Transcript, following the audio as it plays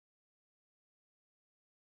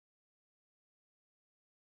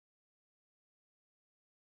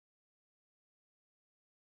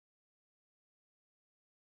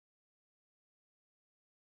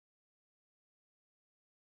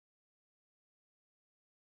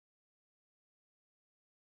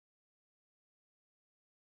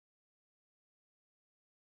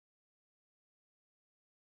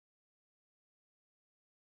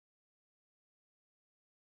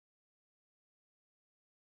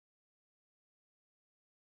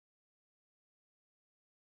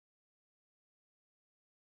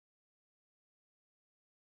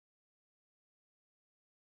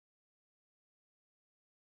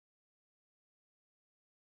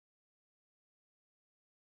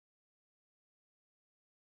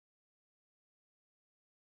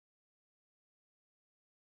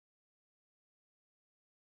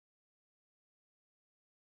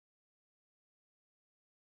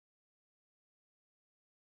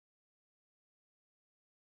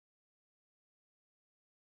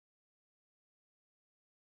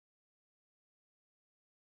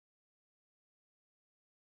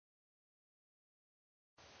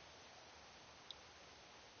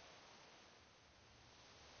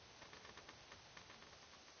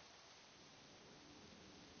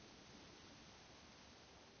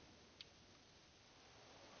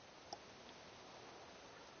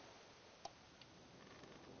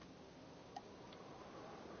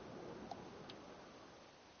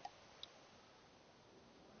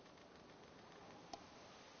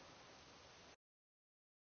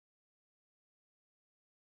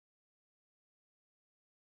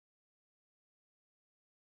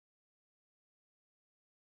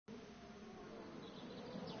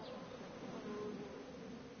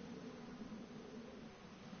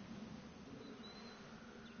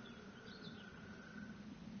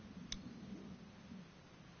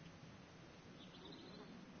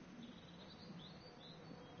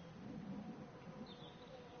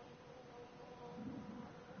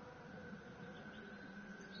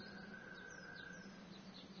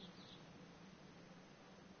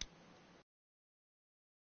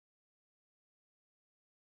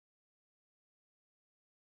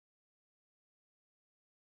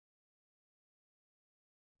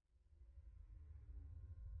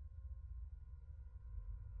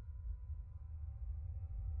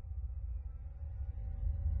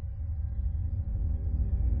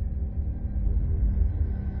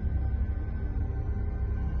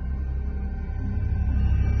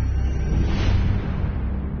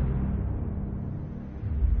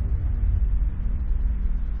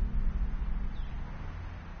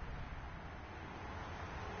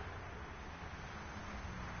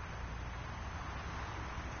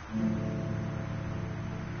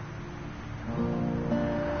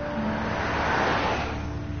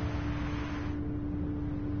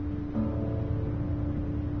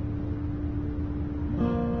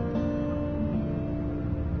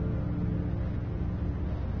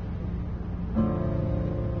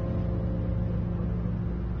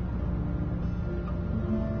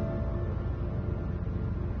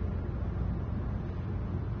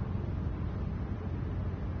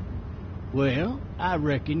Well, I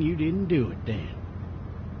reckon you didn't do it then.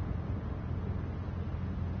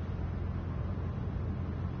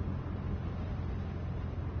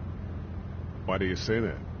 Why do you say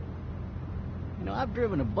that? You know, I've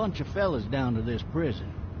driven a bunch of fellas down to this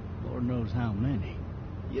prison. Lord knows how many.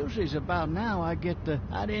 Usually it's about now I get the,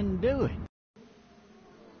 I didn't do it.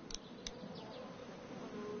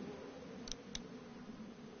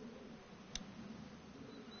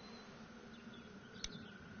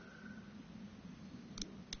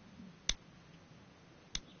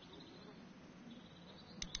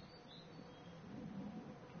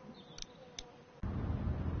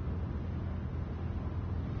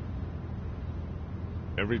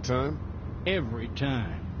 Every time? Every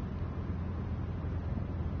time.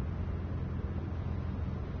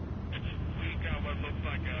 We got what looks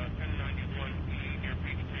like a 1091E near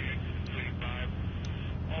Peachtree, exit 285.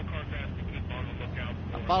 All cars asked to keep on the lookout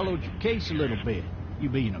for... I followed your case a little bit, you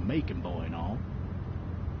being a Macon boy and all.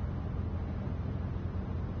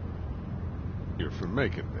 You're from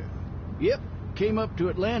Macon, then? Yep, came up to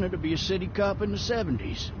Atlanta to be a city cop in the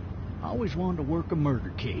 70s. I always wanted to work a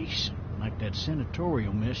murder case. Like that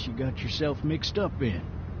senatorial mess you got yourself mixed up in.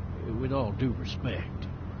 With all due respect.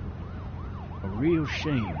 A real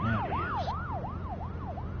shame, that is.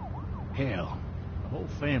 Hell, the whole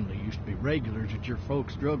family used to be regulars at your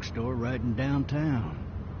folks' drugstore right in downtown.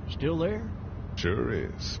 Still there? Sure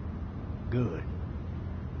is. Good.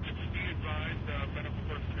 Be advised, medical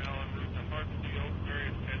personnel en route to Hartsfield,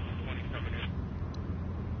 various 10 to 27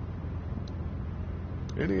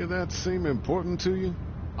 in. Any of that seem important to you?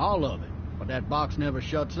 All of it. But that box never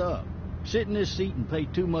shuts up. Sit in this seat and pay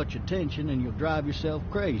too much attention and you'll drive yourself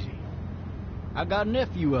crazy. I got a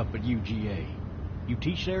nephew up at UGA. You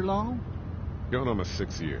teach there long? Going on my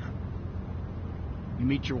 6th year. You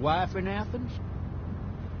meet your wife in Athens?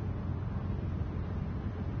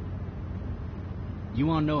 You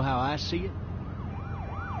want to know how I see it?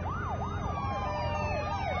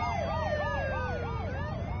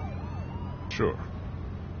 Sure.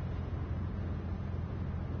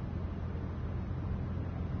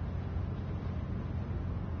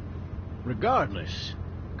 Regardless,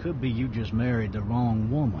 could be you just married the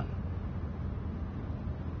wrong woman.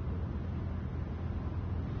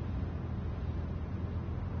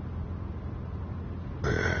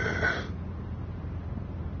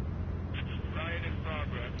 Riot in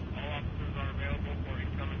progress. All officers are available for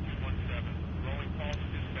incoming 217. Rolling call to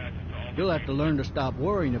dispatch to all... You'll have to learn to stop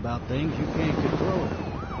worrying about things you can't control.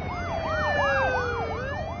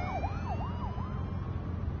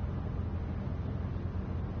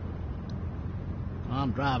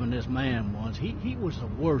 I'm driving this man once. He was the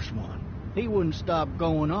worst one. He wouldn't stop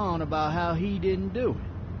going on about how he didn't do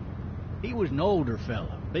it. He was an older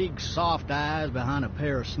fella, big soft eyes behind a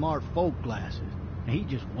pair of smart folk glasses. And he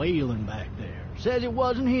just wailing back there. Says it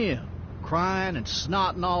wasn't him. Crying and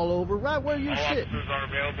snotting all over right where you're all sitting. officers are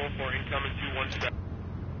available for incoming 217.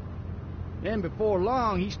 Then before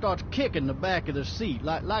long, he starts kicking the back of the seat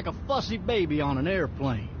like a fussy baby on an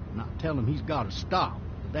airplane. And I tell him he's got to stop.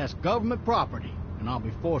 But that's government property, and I'll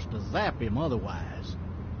be forced to zap him otherwise.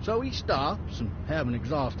 So he stops, and having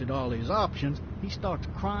exhausted all his options, he starts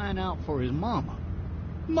crying out for his mama.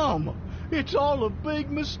 Mama, it's all a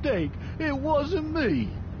big mistake. It wasn't me.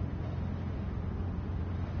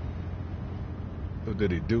 So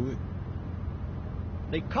did he do it?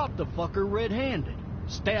 They caught the fucker red-handed,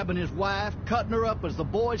 stabbing his wife, cutting her up as the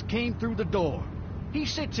boys came through the door. He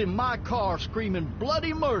sits in my car screaming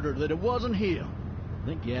bloody murder that it wasn't him. I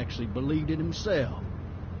think he actually believed it himself.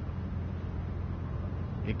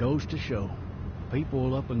 It goes to show, people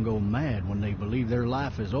will up and go mad when they believe their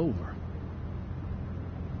life is over.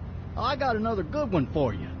 Oh, I got another good one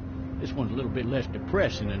for you. This one's a little bit less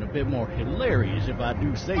depressing and a bit more hilarious, if I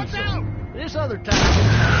do say so. out! This other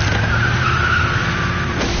time...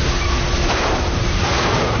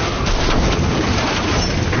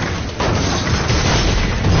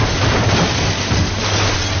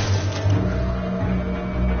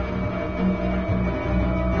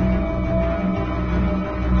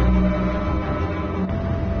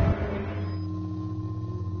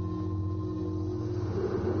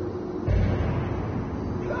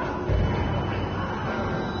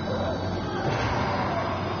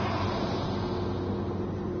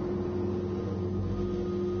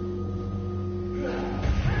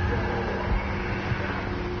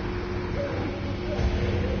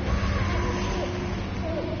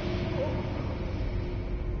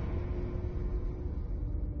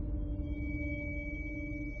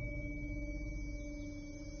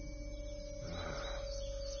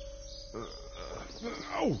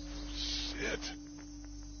 Oh, shit.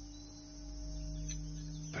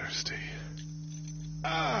 There's thirsty.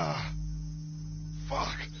 Ah!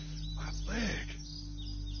 Fuck! My leg.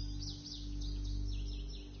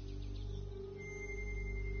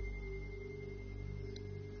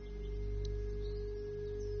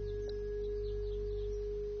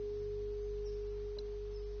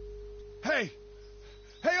 Hey!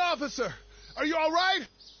 Hey, officer! Are you all right?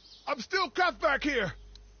 I'm still cuffed back here.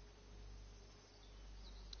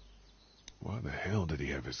 Why the hell did he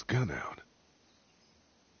have his gun out?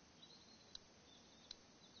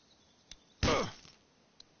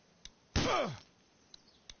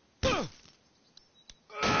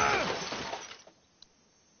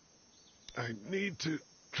 I need to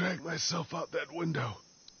drag myself out that window.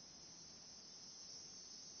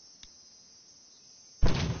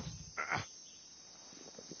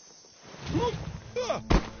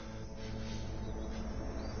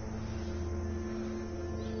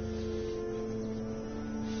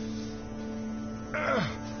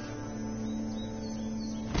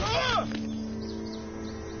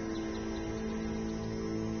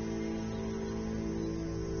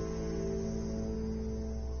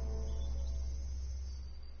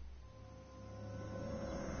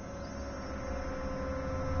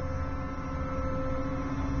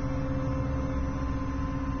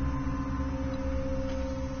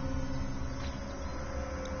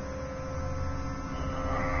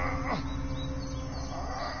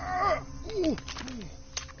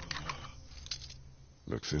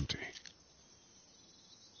 Looks empty.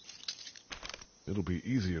 It'll be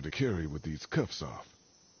easier to carry with these cuffs off.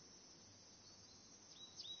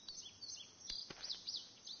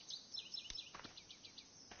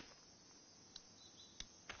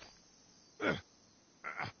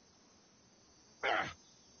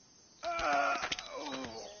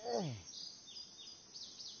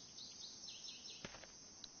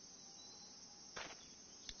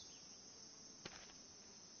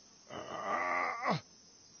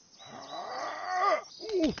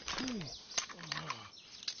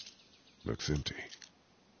 Looks empty.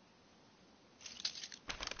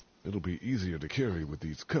 It'll be easier to carry with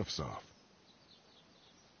these cuffs off.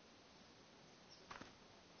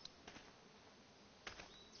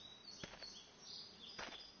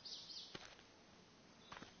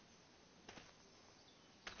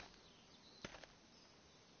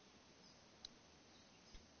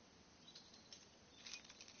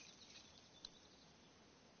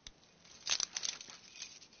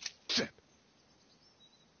 Shit.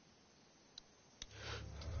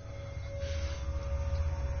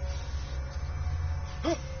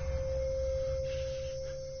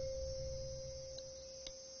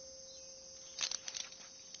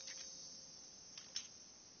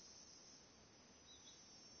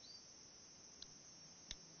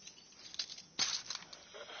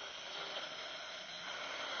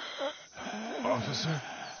 Officer?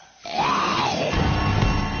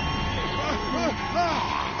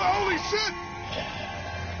 Holy shit!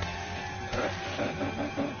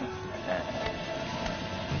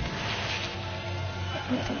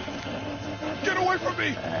 Get away from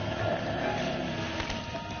me!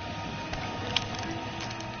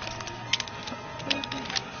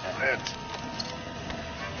 Shit!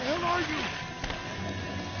 Where the hell are you?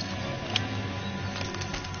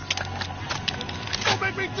 Don't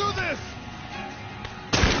make me do this!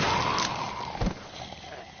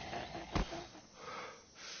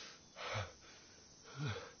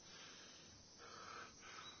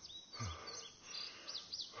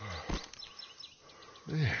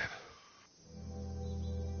 Man.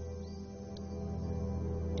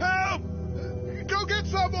 Help! Go get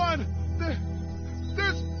someone!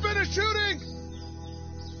 There's been a shooting!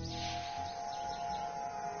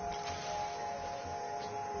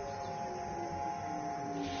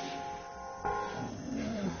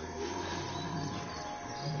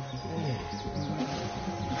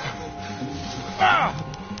 Ah!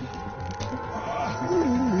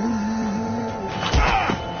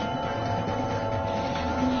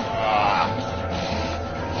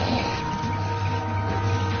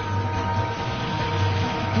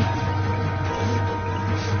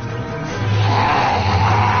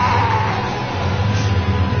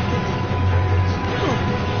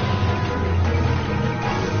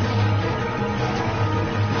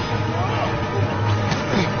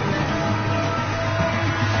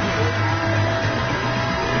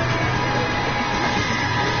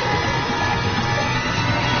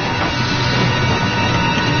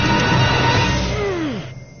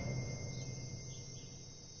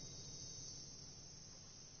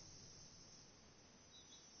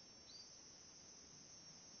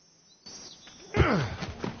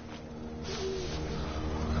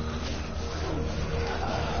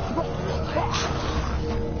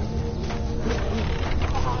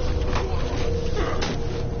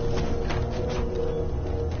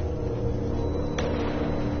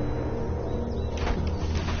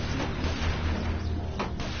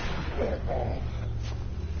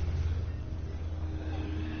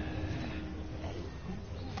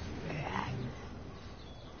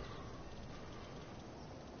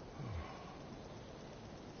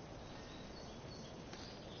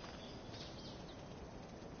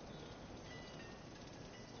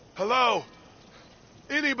 Hello?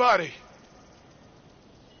 Anybody?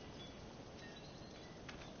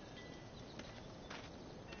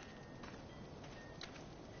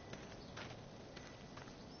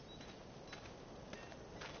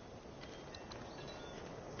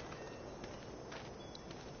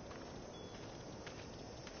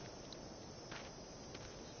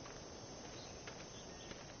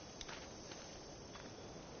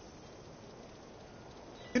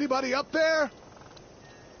 Anybody up there?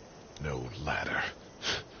 No ladder.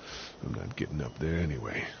 I'm not getting up there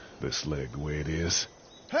anyway. This leg the way it is.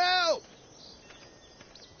 Help!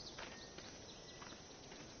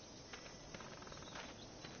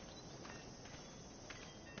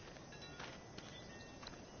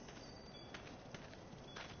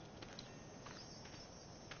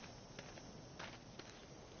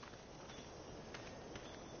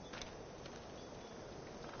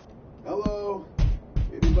 Hello?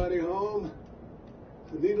 Anybody home?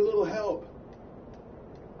 I need a little help.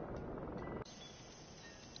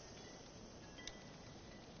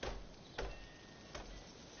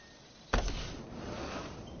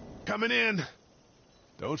 Coming in.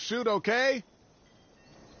 Don't shoot, okay?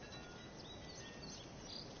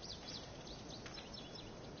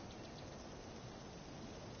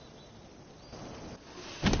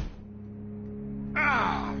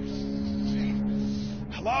 Ah!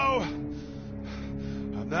 Hello?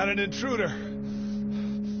 I'm not an intruder.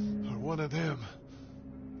 Or one of them.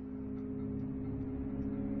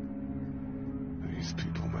 These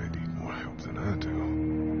people might need more help than I do.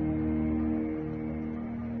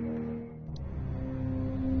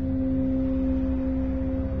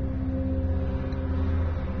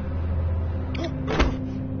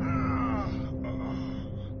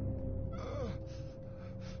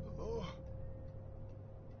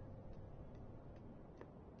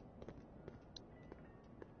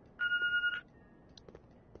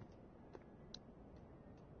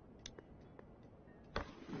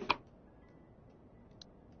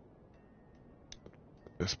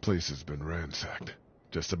 This place has been ransacked.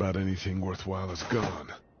 Just about anything worthwhile is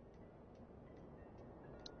gone.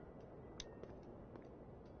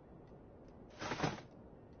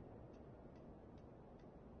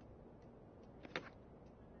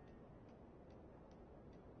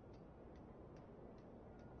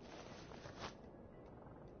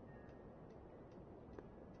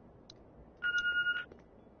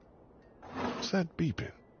 What's that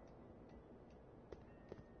beeping?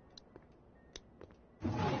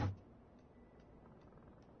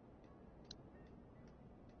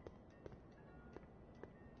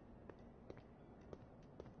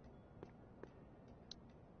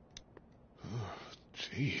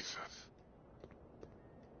 Jesus.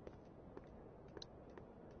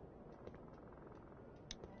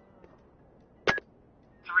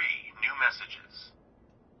 Three new messages.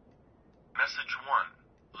 Message 1,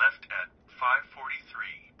 left at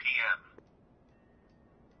 5:43 p.m.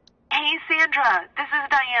 Hey, Sandra. This is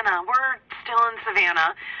Diana. We're still in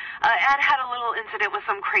Savannah. Ed had a little incident with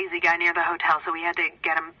some crazy guy near the hotel, so we had to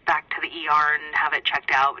get him back to the ER and have it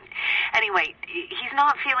checked out. Anyway, he's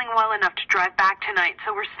not feeling well enough to drive back tonight,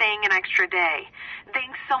 so we're staying an extra day.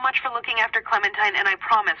 Thanks so much for looking after Clementine, and I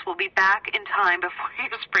promise we'll be back in time before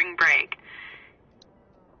your spring break.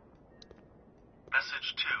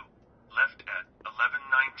 Message 2, left at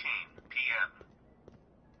 11:19 p.m.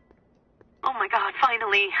 Oh my God,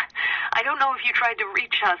 finally. I don't know if you tried to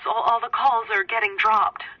reach us. All the calls are getting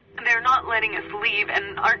dropped. They're not letting us leave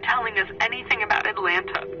and aren't telling us anything about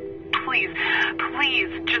Atlanta. Please,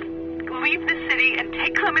 just leave the city and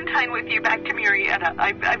take Clementine with you back to Murrieta.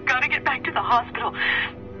 I've got to get back to the hospital.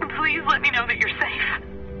 Please let me know that you're safe.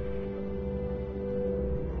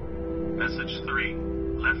 Message 3,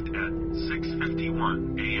 left at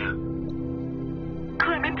 6:51 a.m.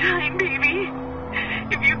 Clementine, baby.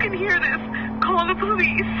 If you can hear this, call the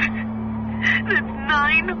police. That's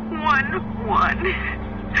 911.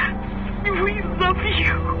 We love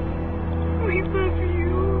you. We love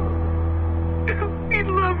you. We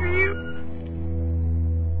love you.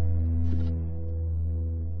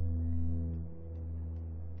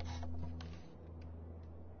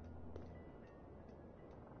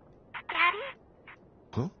 Daddy?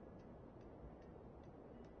 Huh?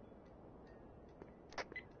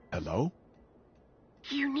 Hello?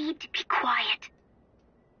 You need to be quiet.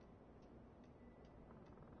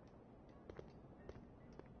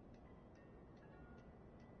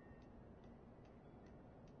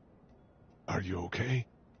 Are you okay?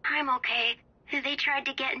 I'm okay. They tried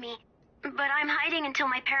to get me, but I'm hiding until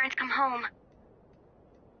my parents come home.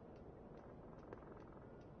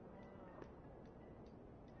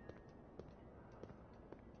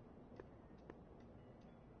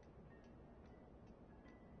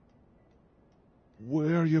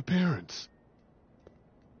 are your parents?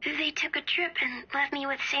 They took a trip and left me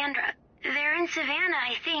with Sandra. They're in Savannah,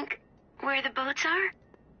 I think, where the boats are.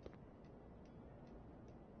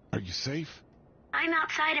 Are you safe? I'm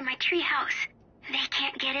outside in my treehouse. They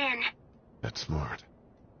can't get in. That's smart.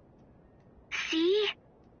 See?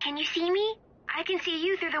 Can you see me? I can see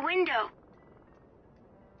you through the window.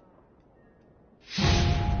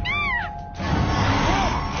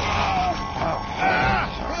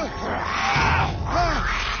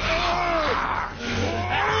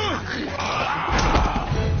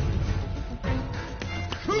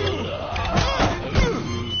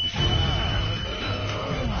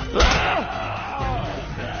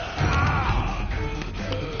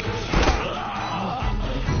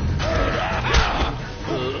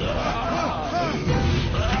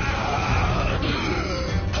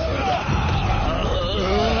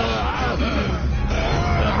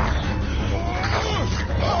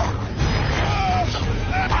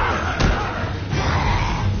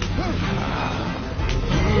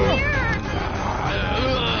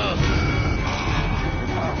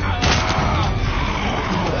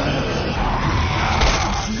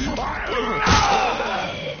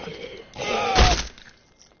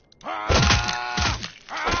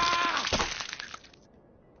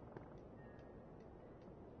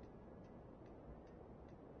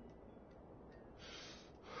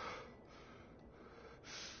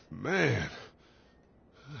 Man.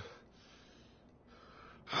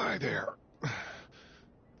 Hi there.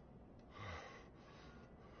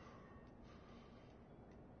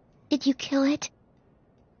 Did you kill it?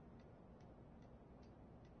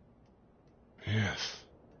 Yes.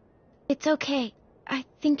 It's okay. I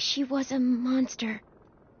think she was a monster.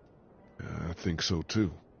 I think so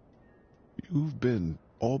too. You've been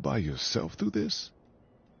all by yourself through this?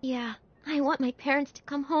 Yeah, I want my parents to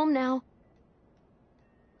come home now.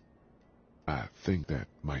 I think that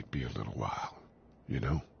might be a little while, you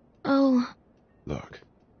know? Oh. Look,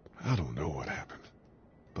 I don't know what happened,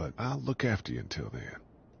 but I'll look after you until then.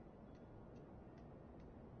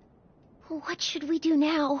 What should we do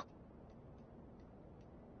now?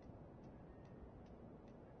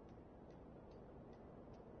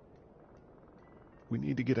 We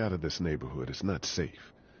need to get out of this neighborhood. It's not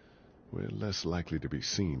safe. We're less likely to be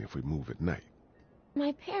seen if we move at night.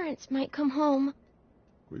 My parents might come home.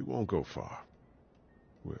 We won't go far.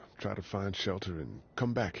 We'll try to find shelter and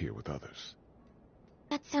come back here with others.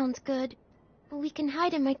 That sounds good. We can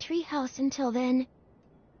hide in my treehouse until then.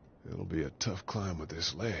 It'll be a tough climb with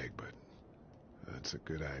this leg, but that's a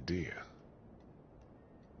good idea.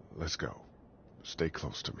 Let's go. Stay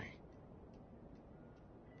close to me.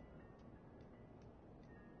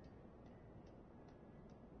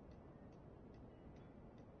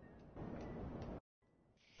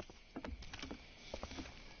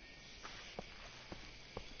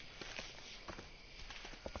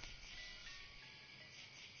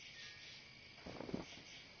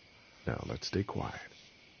 Now let's stay quiet.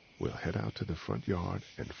 We'll head out to the front yard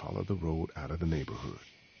and follow the road out of the neighborhood.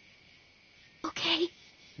 Okay.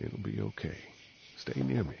 It'll be okay. Stay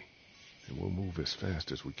near me, and we'll move as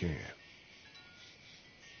fast as we can.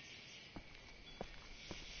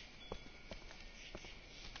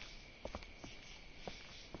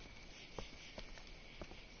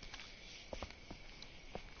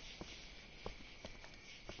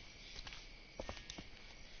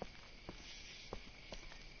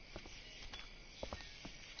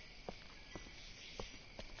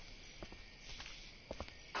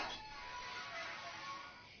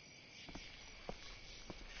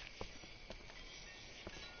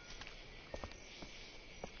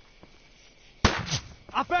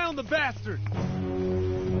 I found the bastard!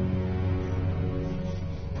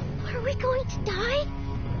 Are we going to die?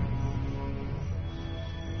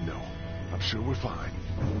 No, I'm sure we're fine.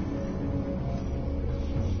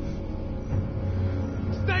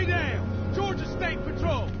 Stay down! Georgia State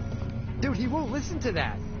Patrol! Dude, he won't listen to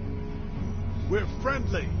that. We're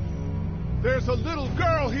friendly. There's a little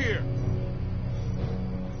girl here.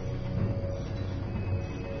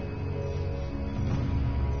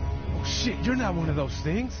 Oh, shit, you're not one of those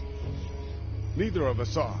things. Neither of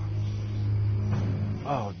us are.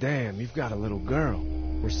 Oh, damn, you've got a little girl.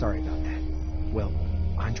 We're sorry about that. Well,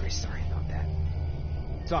 Andre's sorry about that.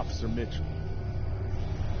 It's Officer Mitchell.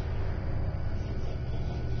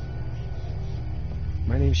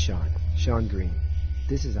 My name's Sean. Sean Green.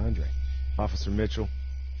 This is Andre. Officer Mitchell.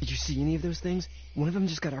 Did you see any of those things? One of them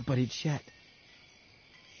just got our buddy Chet.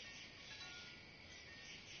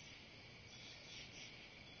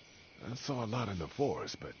 I saw a lot in the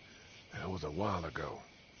forest, but that was a while ago.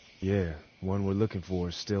 Yeah, one we're looking for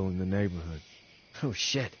is still in the neighborhood. Oh,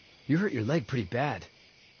 shit. You hurt your leg pretty bad.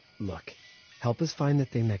 Look, help us find the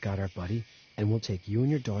thing that got our buddy, and we'll take you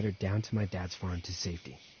and your daughter down to my dad's farm to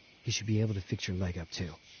safety. He should be able to fix your leg up,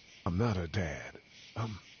 too. I'm not her dad.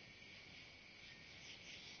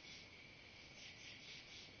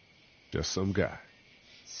 Just some guy.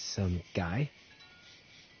 Some guy?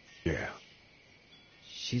 Yeah.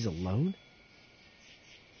 She's alone?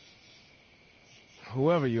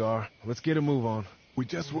 Whoever you are, let's get a move on. We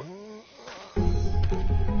just were...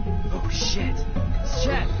 Oh, shit.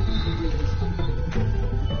 Chet!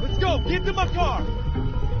 Let's go! Get to my car!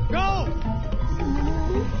 Go!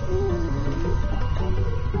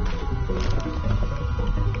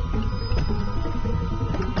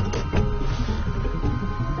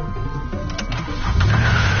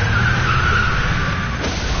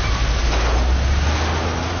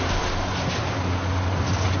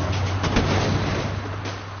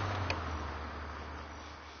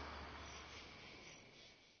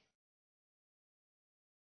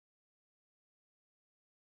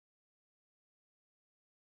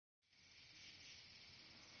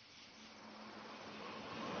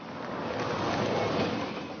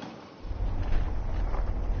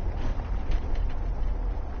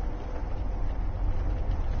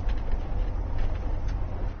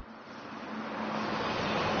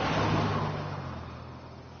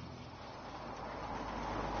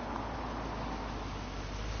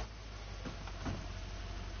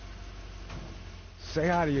 Say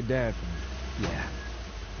hi to your dad for me. Yeah.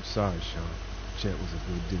 I'm sorry, Sean. Chet was a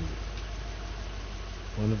good dude.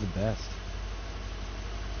 One of the best.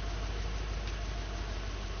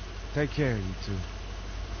 Take care of you two.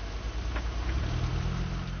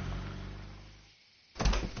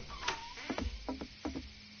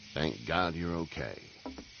 Thank God you're okay.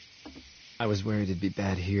 I was worried it'd be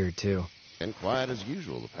bad here, too. Been quiet as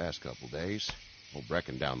usual the past couple days. Old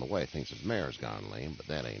Brecken down the way thinks his mare's gone lame, but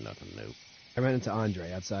that ain't nothing new. I ran into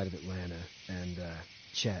Andre outside of Atlanta, and,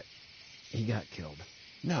 Chet, he got killed.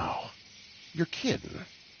 No. You're kidding.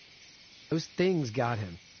 Those things got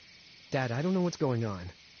him. Dad, I don't know what's going on.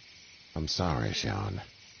 I'm sorry, Sean.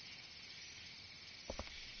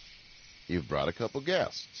 You've brought a couple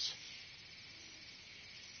guests.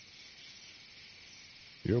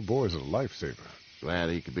 Your boy's a lifesaver. Glad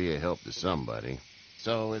he could be a help to somebody.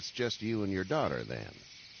 So it's just you and your daughter, then?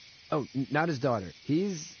 Oh, not his daughter.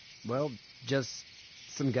 He's, well, just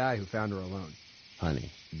some guy who found her alone. Honey,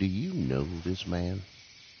 do you know this man?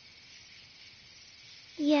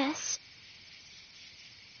 Yes.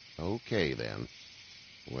 Okay, then.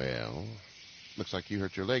 Well, looks like you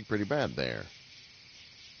hurt your leg pretty bad there.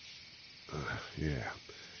 Yeah,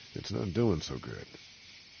 it's not doing so good.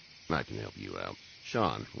 I can help you out.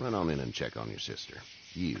 Sean, run on in and check on your sister.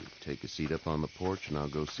 You, take a seat up on the porch and I'll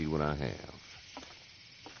go see what I have.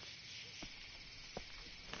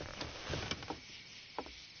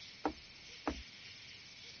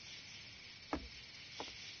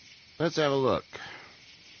 Let's have a look.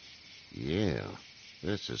 Yeah,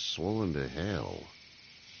 this is swollen to hell.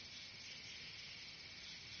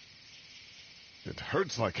 It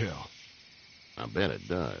hurts like hell. I bet it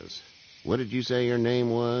does. What did you say your name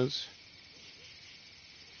was?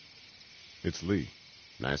 It's Lee.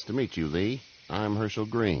 Nice to meet you, Lee. I'm Herschel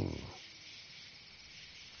Green.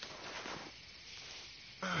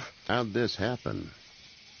 How'd this happen?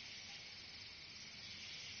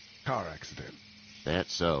 Car accident.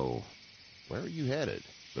 That's so. Where were you headed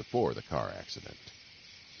before the car accident?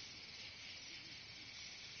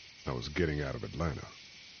 I was getting out of Atlanta.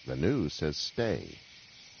 The news says stay.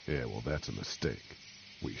 Yeah, well, that's a mistake.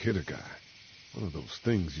 We hit a guy. One of those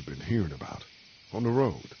things you've been hearing about. On the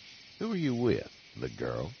road. Who are you with? The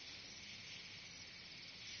girl?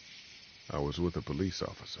 I was with a police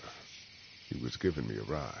officer. He was giving me a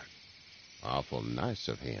ride. Awful nice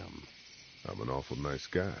of him. I'm an awful nice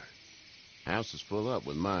guy. House is full up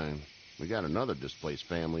with mine. We got another displaced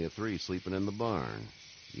family of 3 sleeping in the barn.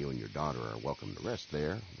 You and your daughter are welcome to rest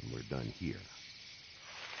there when we're done here.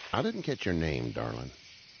 I didn't catch your name, darling.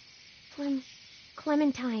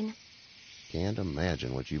 Clementine. Can't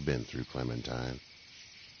imagine what you've been through, Clementine.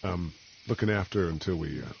 I'm looking after her until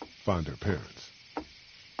we find her parents.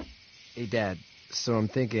 Hey, Dad, so I'm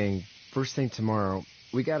thinking, first thing tomorrow,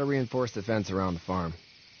 we gotta reinforce the fence around the farm.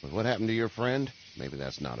 But what happened to your friend? Maybe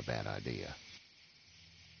that's not a bad idea.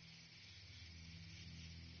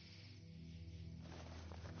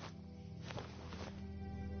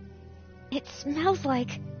 It smells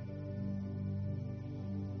like...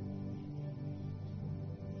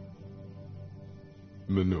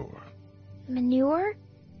 Manure. manure?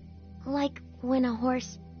 Like when a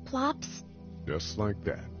horse plops? Just like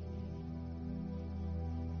that.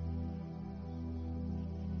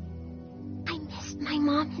 I missed my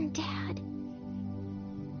mom Dad.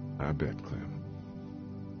 I bet, Clem.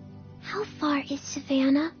 How far is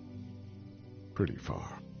Savannah? Pretty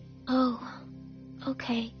far. Oh,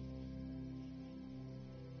 okay.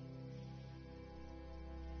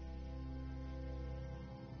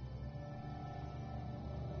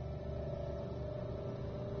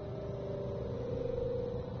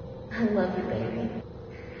 I love you, baby.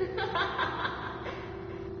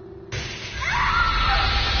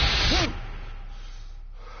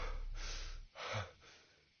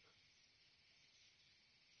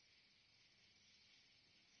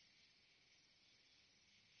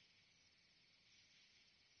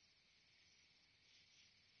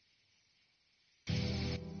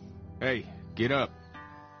 Hey, get up.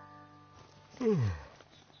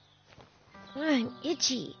 I'm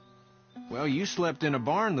itchy. Well, you slept in a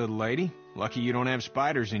barn, little lady. Lucky you don't have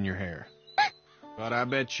spiders in your hair. But I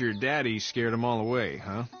bet your daddy scared them all away,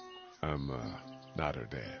 huh? I'm, not her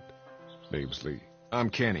dad. Name's Lee. I'm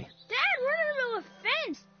Kenny. Dad, we're in the middle of a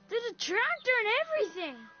fence. There's a tractor and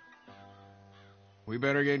everything. We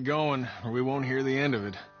better get going, or we won't hear the end of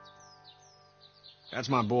it. That's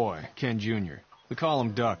my boy, Ken Jr. We call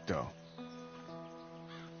him Duck, though.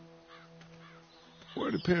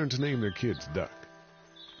 Why do parents name their kids Duck?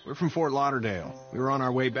 We're from Fort Lauderdale. We were on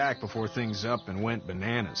our way back before things up and went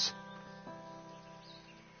bananas.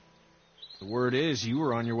 The word is you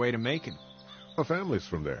were on your way to Macon. Our family's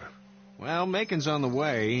from there. Well, Macon's on the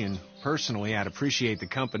way, and personally, I'd appreciate the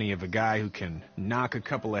company of a guy who can knock a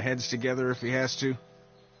couple of heads together if he has to.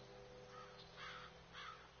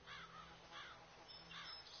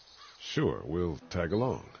 Sure, we'll tag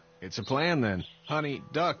along. It's a plan, then. Honey,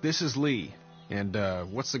 Duck, this is Lee. And,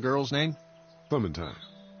 what's the girl's name? Clementine.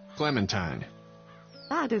 Clementine.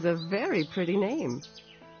 That is a very pretty name.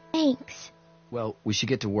 Thanks. Well, we should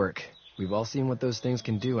get to work. We've all seen what those things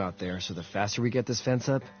can do out there, so the faster we get this fence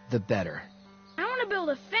up, the better. I want to build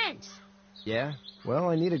a fence. Yeah? Well,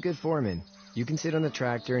 I need a good foreman. You can sit on the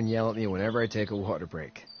tractor and yell at me whenever I take a water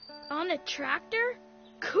break. On a tractor?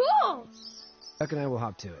 Cool! Duck and I will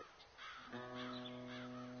hop to it.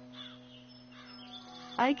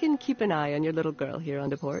 I can keep an eye on your little girl here on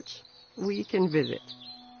the porch. We can visit.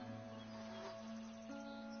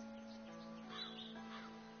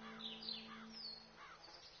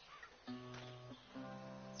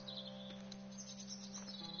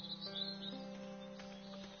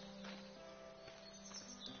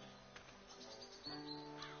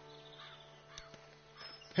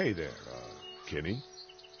 Hey there, Kenny.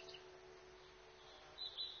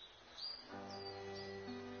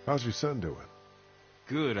 How's your son doing?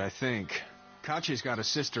 Good, I think. Kachi's got a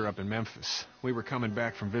sister up in Memphis. We were coming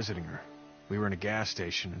back from visiting her. We were in a gas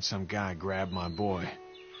station and some guy grabbed my boy.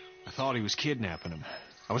 I thought he was kidnapping him.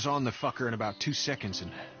 I was on the fucker in about 2 seconds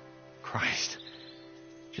and... Christ.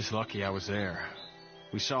 Just lucky I was there.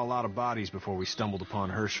 We saw a lot of bodies before we stumbled upon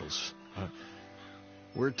Herschel's. But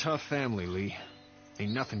we're a tough family, Lee.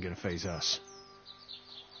 Ain't nothing gonna faze us.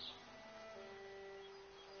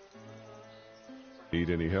 Need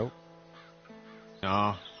any help?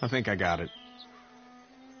 No, I think I got it.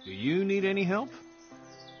 Do you need any help?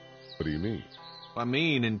 What do you mean? I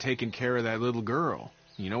mean, in taking care of that little girl.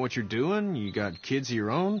 You know what you're doing? You got kids of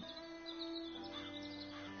your own?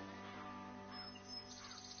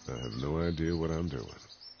 I have no idea what I'm doing.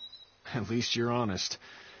 At least you're honest.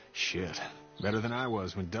 Shit. Better than I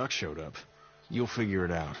was when Duck showed up. You'll figure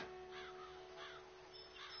it out.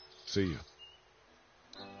 See you.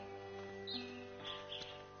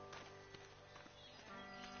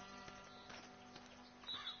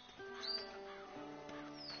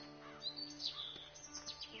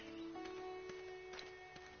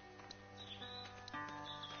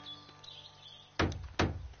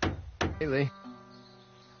 Hey, Lee.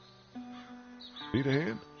 Need a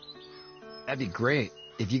hand? That'd be great.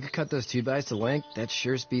 If you could cut those 2x to length, that'd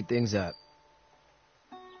sure speed things up.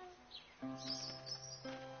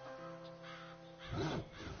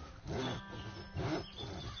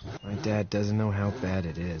 My dad doesn't know how bad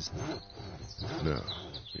it is. No,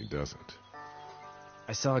 he doesn't.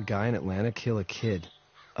 I saw a guy in Atlanta kill a kid.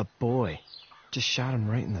 A boy. Just shot him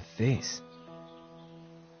right in the face.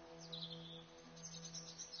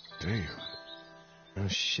 Damn. Oh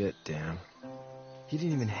shit, damn. He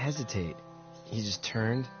didn't even hesitate. He just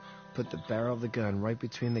turned, put the barrel of the gun right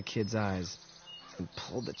between the kid's eyes, and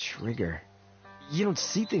pulled the trigger. You don't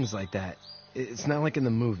see things like that. It's not like in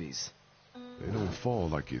the movies. They don't fall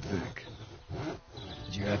like you think.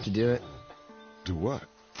 Did you have to do it? Do what?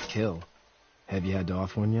 Kill. Have you had to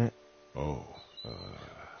off one yet? Oh,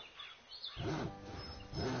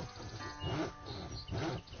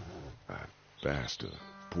 I bashed a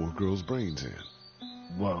poor girl's brains in.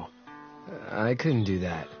 Whoa. I couldn't do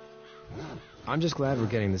that. I'm just glad we're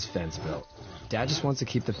getting this fence built. Dad just wants to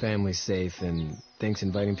keep the family safe and thinks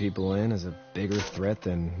inviting people in is a bigger threat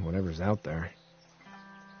than whatever's out there.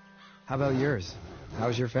 How about yours?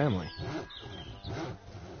 How's your family?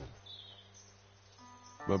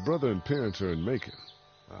 My brother and parents are in Macon.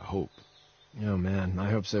 I hope. Oh, man, I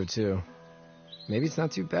hope so, too. Maybe it's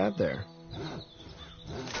not too bad there.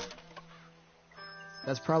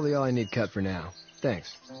 That's probably all I need cut for now.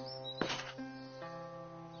 Thanks.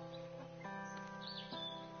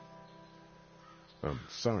 I'm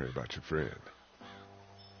sorry about your friend.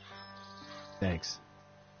 Thanks.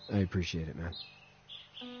 I appreciate it, man.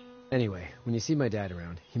 Anyway, when you see my dad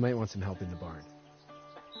around, he might want some help in the barn.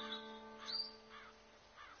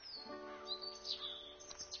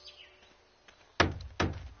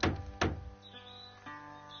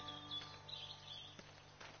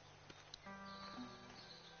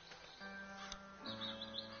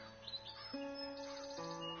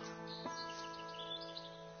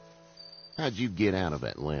 How'd you get out of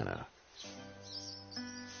Atlanta?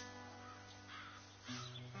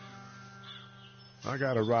 I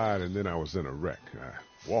got a ride and then I was in a wreck. I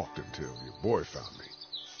walked until your boy found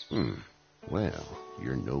me. Well,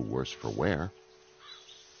 you're no worse for wear.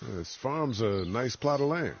 This farm's a nice plot of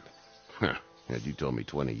land. Had you told me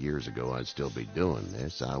 20 years ago I'd still be doing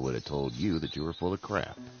this, I would have told you that you were full of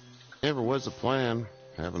crap. Never was a plan,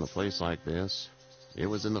 having a place like this. It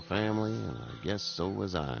was in the family, and I guess so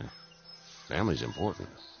was I. Family's important.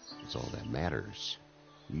 It's all that matters.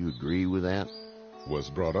 You agree with that? Was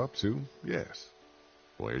brought up to, yes.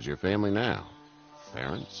 Where's your family now?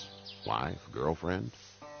 Parents? Wife? Girlfriend?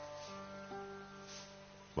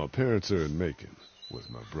 My parents are in Macon with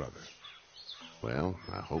my brother. Well,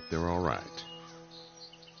 I hope they're all right.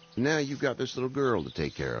 Now you've got this little girl to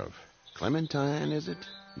take care of. Clementine, is it?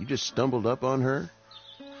 You just stumbled up on her?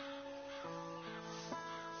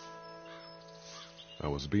 I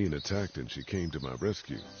was being attacked and she came to my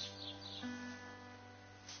rescue.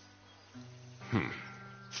 Can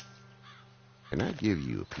I give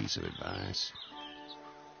you a piece of advice?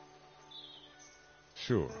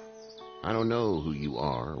 Sure. I don't know who you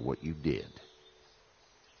are or what you did.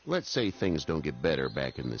 Let's say things don't get better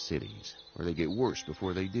back in the cities, or they get worse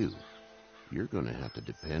before they do. You're going to have to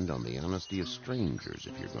depend on the honesty of strangers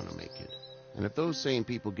if you're going to make it. And if those same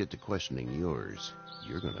people get to questioning yours,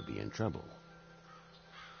 you're going to be in trouble.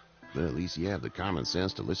 But at least you have the common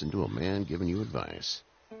sense to listen to a man giving you advice.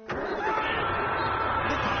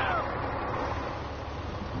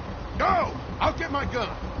 Go! I'll get my gun!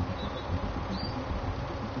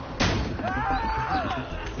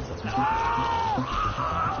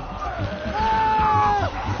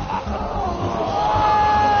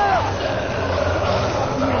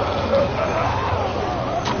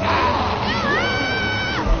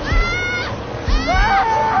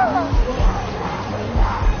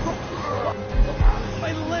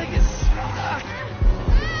 My leg is stuck!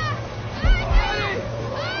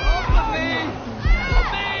 Help me! Help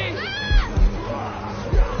me!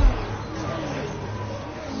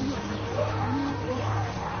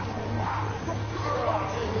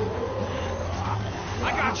 I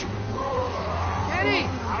got you! Kenny!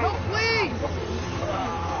 No, please!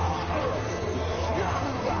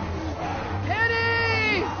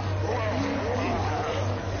 Kenny!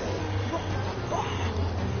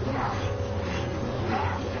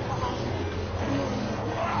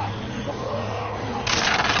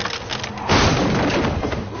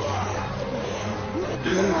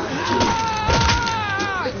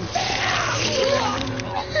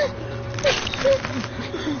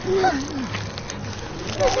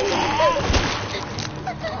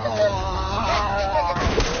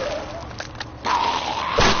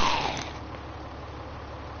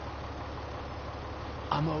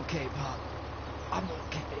 I'm okay, Pop. I'm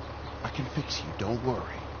okay. I can fix you, don't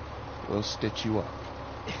worry. We'll stitch you up.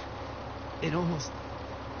 It almost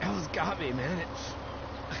got me, man.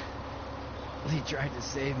 Lee tried to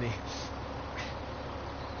save me.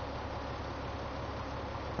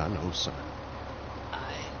 I know, son.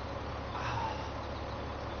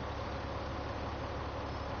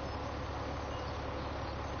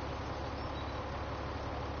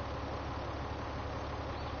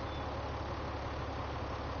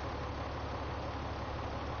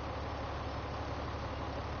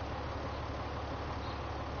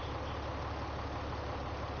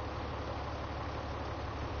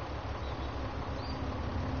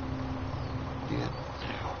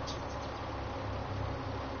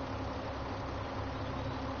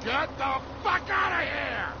 Get the fuck out of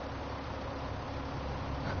here!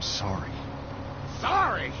 I'm sorry.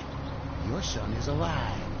 Sorry? Your son is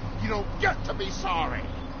alive. You don't get to be sorry.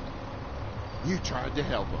 You tried to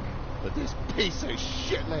help him, but this piece of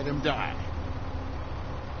shit let him die.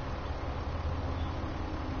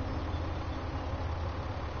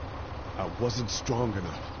 I wasn't strong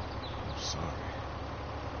enough. I'm sorry.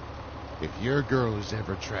 If your girl is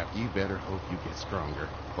ever trapped, you better hope you get stronger,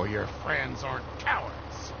 or your friends aren't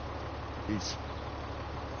cowards. Please,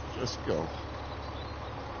 just go.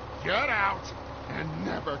 Get out and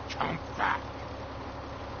never come back.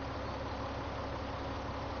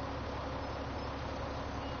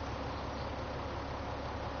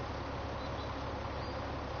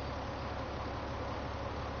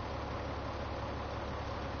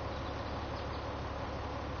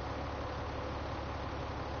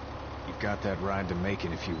 You've got that ride to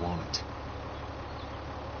Macon if you want it.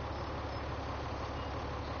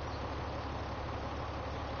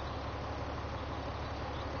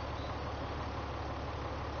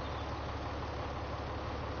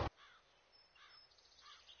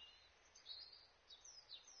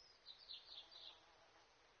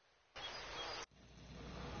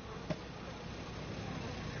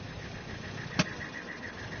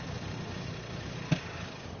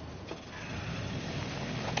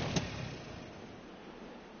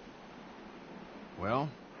 Well,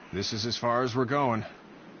 this is as far as we're going.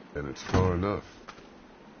 And it's far enough.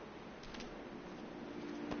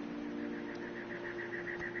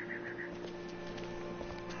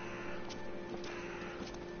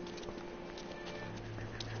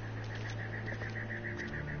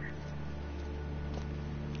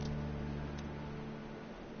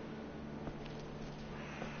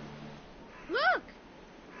 Look!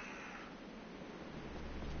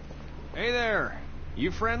 Hey there!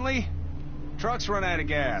 You friendly? Truck's run out of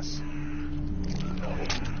gas.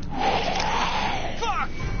 Fuck!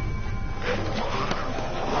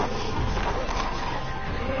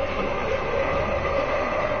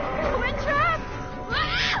 We're trapped!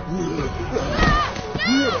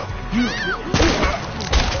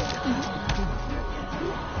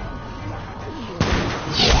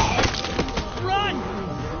 Run!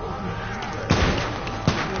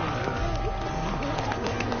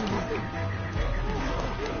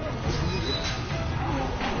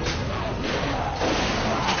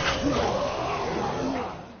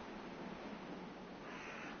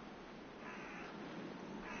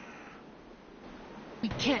 We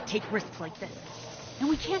can't take risks like this. And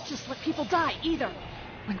we can't just let people die, either.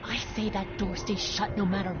 When I say that door stays shut no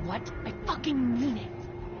matter what, I fucking mean it.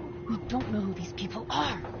 We don't know who these people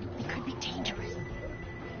are. They could be dangerous.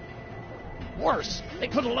 Worse, they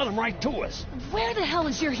could have let them right to us. Where the hell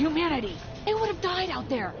is your humanity? They would have died out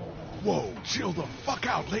there. Whoa, chill the fuck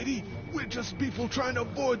out, lady. We're just people trying to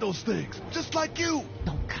avoid those things, just like you.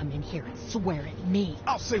 Don't come in here and swear at me.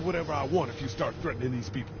 I'll say whatever I want if you start threatening these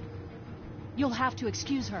people. You'll have to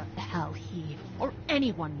excuse her. The hell he or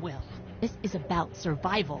anyone will. This is about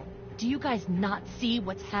survival. Do you guys not see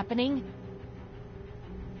what's happening?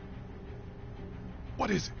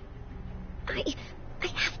 What is it? I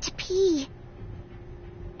have to pee.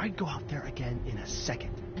 I'd go out there again in a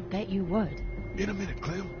second. I bet you would. In a minute,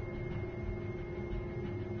 Clem.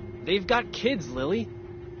 They've got kids, Lily.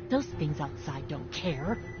 Those things outside don't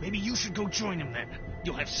care. Maybe you should go join them then.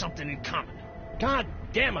 You'll have something in common. God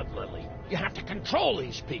damn it, Lily. You have to control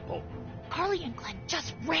these people. Carly and Glenn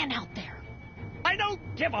just ran out there. I don't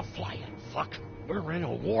give a flying fuck. We're in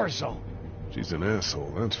a war zone. She's an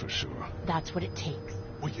asshole, that's for sure. That's what it takes.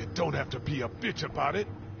 Well, you don't have to be a bitch about it.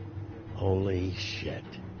 Holy shit.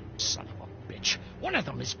 Son of a bitch. One of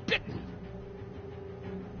them is bitten.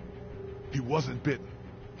 He wasn't bitten.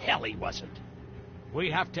 Hell, he wasn't.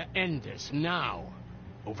 We have to end this now.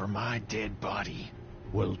 Over my dead body.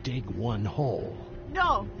 We'll dig one hole.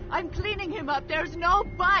 No, I'm cleaning him up. There's no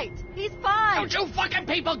bite. He's fine. Don't you fucking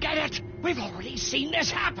people get it? We've already seen this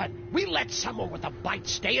happen. We let someone with a bite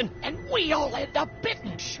stay in, and we all end up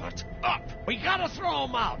bitten. Shut up. We gotta throw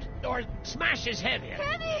him out, or smash his head in.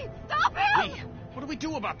 Kenny, stop him! Hey, what do we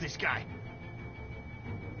do about this guy?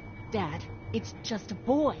 Dad, it's just a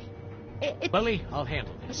boy. Lily, I'll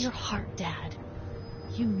handle But this. your heart, Dad.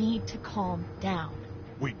 You need to calm down.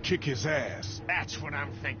 We kick his ass. That's what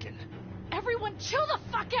I'm thinking. Everyone chill the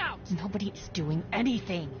fuck out! Nobody is doing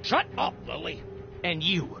anything. Shut up, Lily. And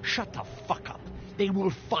you, shut the fuck up. They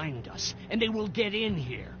will find us, and they will get in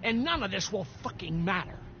here, and none of this will fucking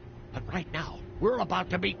matter. But right now, we're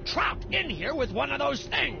about to be trapped in here with one of those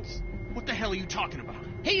things. What the hell are you talking about?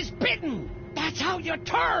 He's bitten! That's how you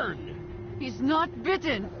turn! He's not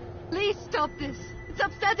bitten. Please stop this. It's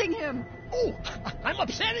upsetting him. Oh, I'm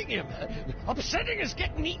upsetting him. Upsetting is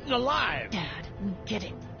getting eaten alive. Dad, we get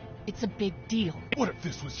it. It's a big deal. What if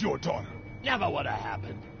this was your daughter? Never would have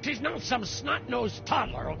happened. She's not some snot-nosed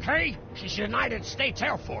toddler, okay? She's United States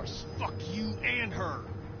Air Force. Fuck you and her.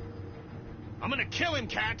 I'm gonna kill him,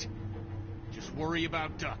 Cat. Just worry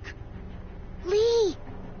about Duck. Lee!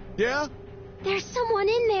 Yeah? There's someone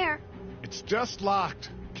in there. It's just locked.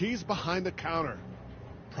 Key's behind the counter.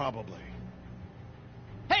 Probably.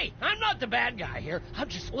 Hey, I'm not the bad guy here. I'm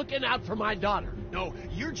just looking out for my daughter. No,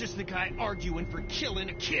 you're just the guy arguing for killing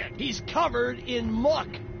a kid. He's covered in muck.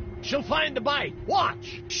 She'll find the bite.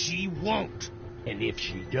 Watch. She won't. And if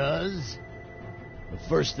she does, the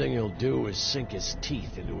first thing he'll do is sink his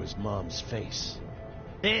teeth into his mom's face.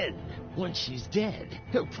 Then, once she's dead,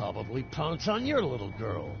 he'll probably pounce on your little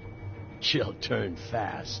girl. She'll turn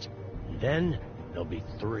fast. And then, there'll be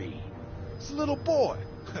 3. It's a little boy.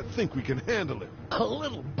 I think we can handle him. A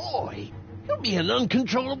little boy? He'll be an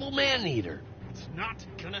uncontrollable man-eater. It's not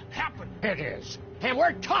gonna happen. It is. And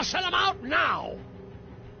we're tossing him out now.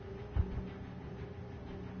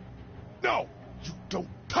 No! You don't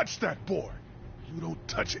touch that boy! You don't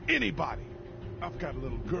touch anybody! I've got a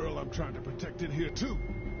little girl I'm trying to protect in here, too.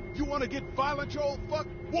 You want to get violent, you old fuck?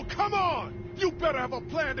 Well, come on! You better have a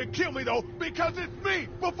plan to kill me, though, because it's me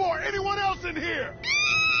before anyone else in here!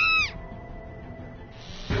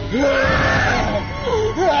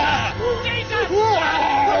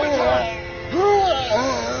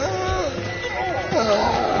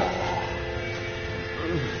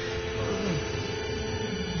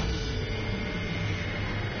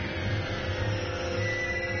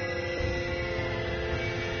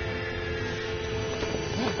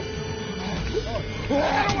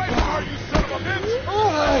 Get away from her, you son of a bitch!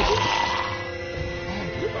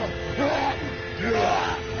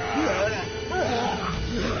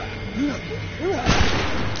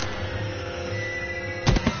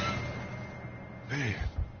 Man.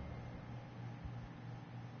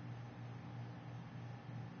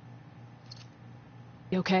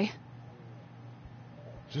 You okay?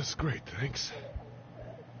 Just great, thanks.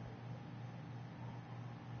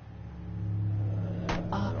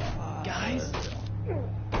 Guys?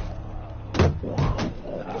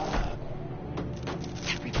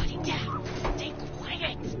 Everybody down. Stay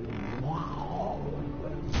quiet.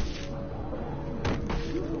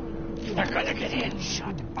 They're gonna get in.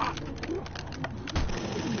 Shut up.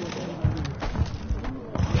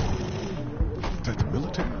 Is that the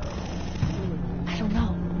military? I don't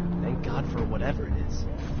know. Thank God for whatever it is.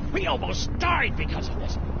 We almost died because of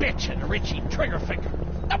this bitch and Richie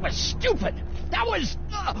Triggerfinger. That was stupid. That was...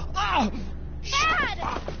 Dad!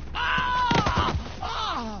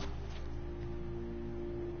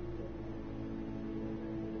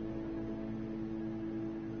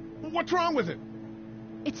 What's wrong with it?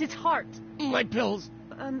 It's his heart. My pills.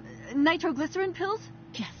 Nitroglycerin pills?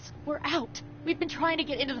 Yes, we're out. We've been trying to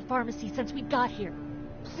get into the pharmacy since we got here.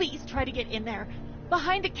 Please try to get in there.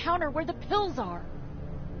 Behind the counter where the pills are.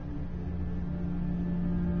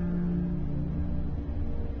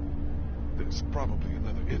 There's probably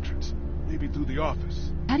another entrance. Maybe through the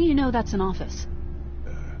office. How do you know that's an office?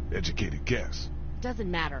 Educated guess. Doesn't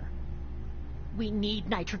matter. We need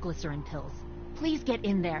nitroglycerin pills. Please get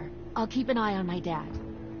in there. I'll keep an eye on my dad.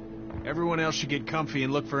 Everyone else should get comfy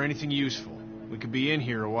and look for anything useful. We could be in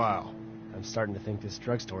here a while. I'm starting to think this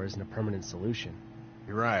drugstore isn't a permanent solution.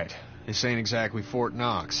 You're right. This ain't exactly Fort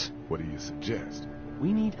Knox. What do you suggest?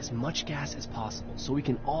 We need as much gas as possible so we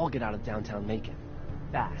can all get out of downtown Macon.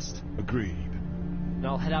 Fast. Agreed. And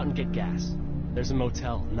I'll head out and get gas. There's a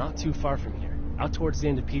motel not too far from here, out towards the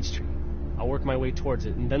end of Peachtree. I'll work my way towards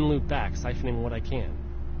it and then loop back, siphoning what I can.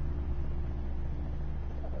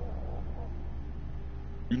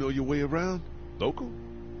 You know your way around? Local?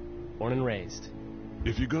 Born and raised.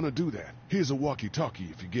 If you're gonna do that, here's a walkie-talkie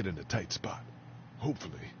if you get in a tight spot.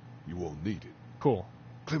 Hopefully, you won't need it. Cool.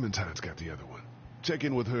 Clementine's got the other one. Check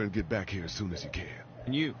in with her and get back here as soon as you can.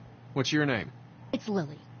 And you? What's your name? It's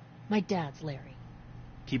Lily. My dad's Larry.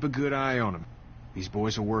 Keep a good eye on him. These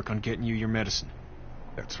boys will work on getting you your medicine.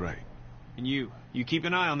 That's right. And you keep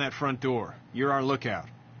an eye on that front door. You're our lookout.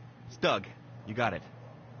 It's Doug. You got it.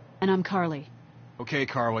 And I'm Carly. Okay,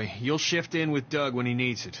 Carly. You'll shift in with Doug when he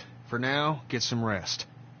needs it. For now, get some rest.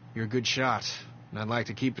 You're a good shot, and I'd like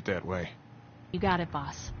to keep it that way. You got it,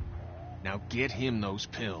 boss. Now get him those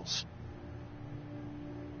pills.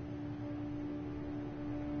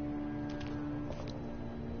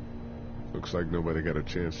 Looks like nobody got a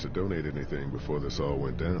chance to donate anything before this all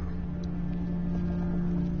went down.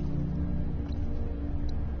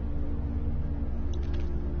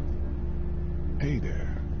 Hey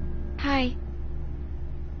there. Hi.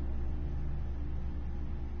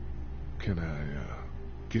 Can I,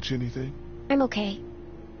 get you anything? I'm okay.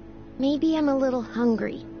 Maybe I'm a little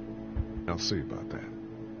hungry. I'll see about that.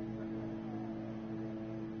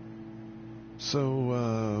 So,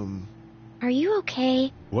 Are you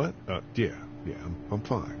okay? What? Yeah, I'm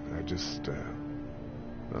fine. I just,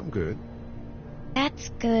 I'm good. That's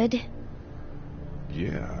good.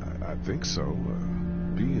 Yeah, I think so.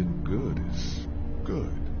 Being good is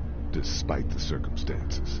good, despite the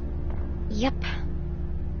circumstances. Yep.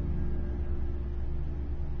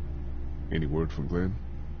 Any word from Glenn?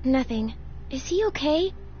 Nothing. Is he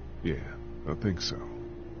okay? Yeah, I think so.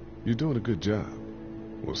 You're doing a good job.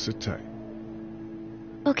 Well, sit tight.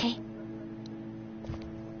 Okay.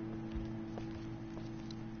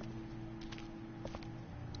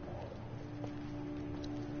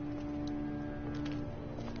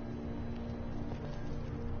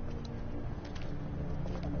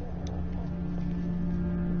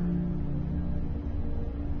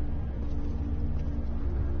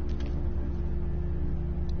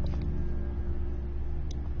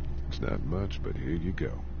 It's not much, but here you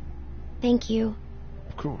go. Thank you.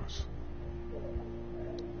 Of course.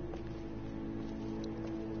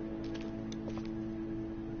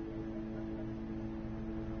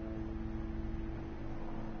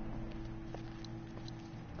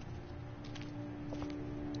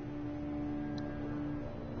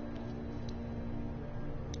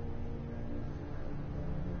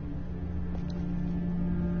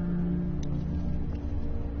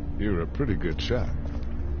 You're a pretty good shot.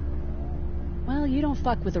 Well, you don't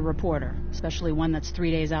fuck with a reporter, especially one that's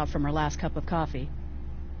 3 days out from her last cup of coffee.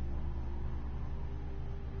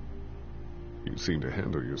 You seem to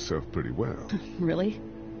handle yourself pretty well. Really?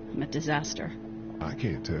 I'm a disaster. I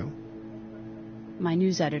can't tell. My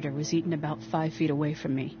news editor was eaten about 5 feet away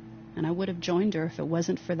from me, and I would have joined her if it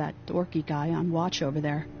wasn't for that dorky guy on watch over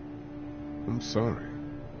there. I'm sorry.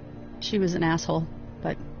 She was an asshole,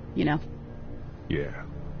 but, you know. Yeah.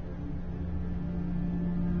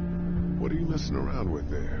 What are you messing around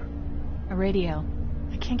with there? A radio.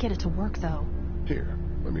 I can't get it to work, though. Here,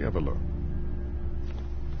 let me have a look.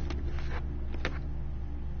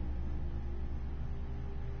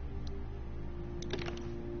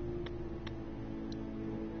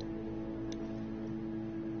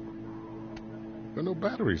 There are no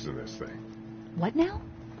batteries in this thing. What now?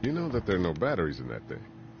 You know that there are no batteries in that thing.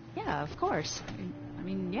 Yeah, of course. I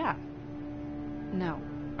mean, yeah. No.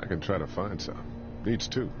 I can try to find some. Needs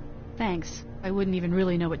two. Thanks. I wouldn't even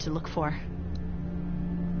really know what to look for.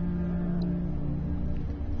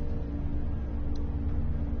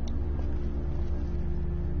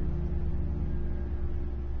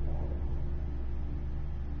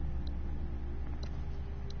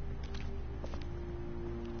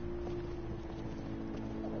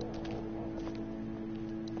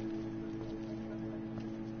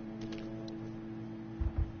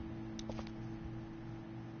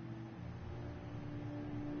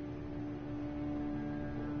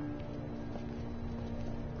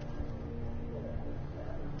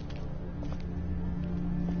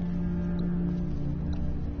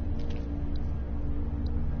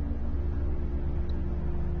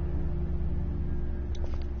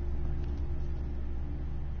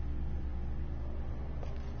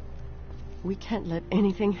 We can't let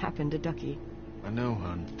anything happen to Ducky. I know,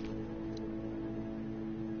 hon.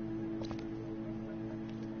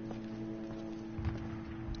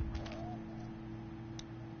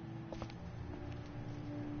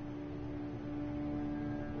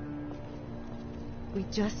 We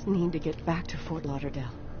just need to get back to Fort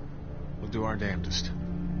Lauderdale. We'll do our damnedest.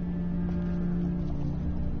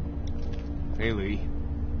 Hey, Lee.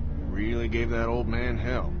 Really gave that old man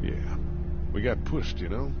hell. Yeah. We got pushed, you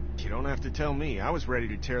know? You don't have to tell me. I was ready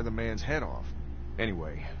to tear the man's head off.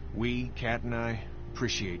 Anyway, we, Kat and I,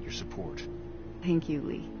 appreciate your support. Thank you,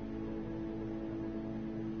 Lee.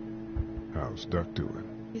 How's Duck doing?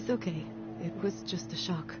 He's okay. It was just a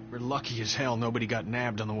shock. We're lucky as hell nobody got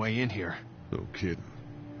nabbed on the way in here. No kidding.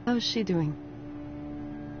 How's she doing?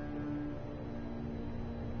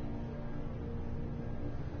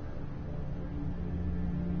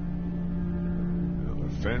 Well,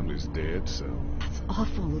 her family's dead, so... That's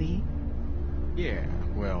awful, Lee. Yeah,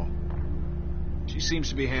 well... She seems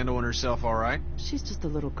to be handling herself all right. She's just a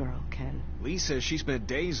little girl, Ken. Lee says she spent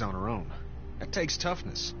days on her own. That takes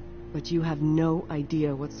toughness. But you have no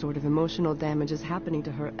idea what sort of emotional damage is happening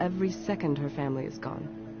to her every second her family is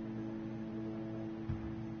gone.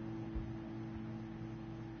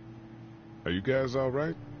 Are you guys all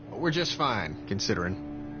right? We're just fine,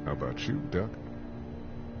 considering. How about you, Duck?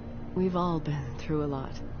 We've all been through a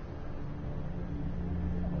lot.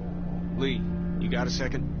 Lee, you got a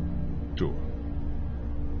second? Sure.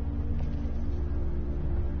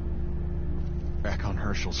 Back on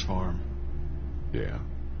Herschel's farm. Yeah.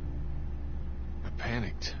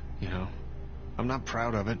 panicked, you know. I'm not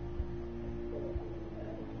proud of it.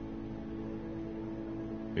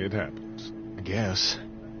 It happens. I guess.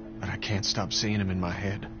 But I can't stop seeing him in my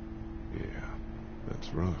head. Yeah, that's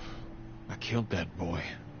rough. I killed that boy.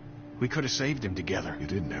 We could have saved him together. You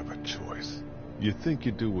didn't have a choice. You think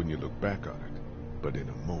you do when you look back on it. But in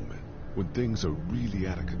a moment, when things are really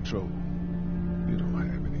out of control, you don't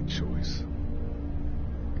have any choice.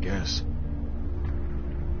 I guess.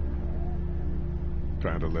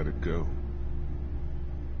 Try to let it go.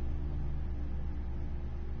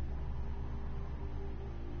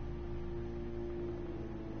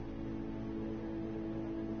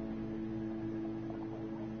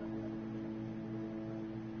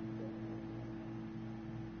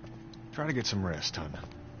 Try to get some rest, hon.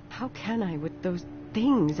 How can I with those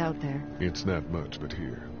things out there? It's not much, but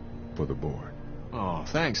here, for the boy. Oh,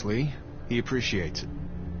 thanks, Lee. He appreciates it.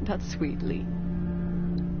 That's sweet, Lee.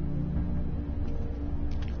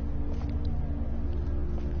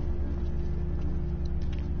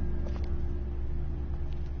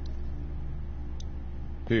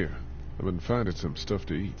 Here, I've been finding some stuff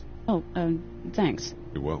to eat. Oh, thanks.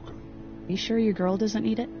 You're welcome. You sure your girl doesn't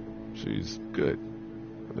need it? She's good.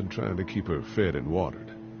 I've been trying to keep her fed and watered.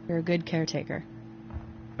 You're a good caretaker.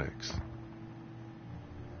 Thanks.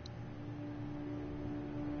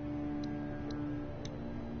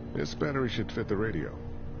 This battery should fit the radio.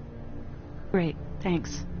 Great,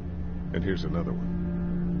 thanks. And here's another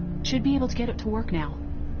one. Should be able to get it to work now.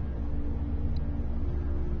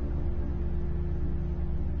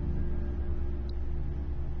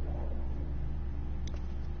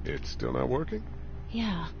 It's still not working?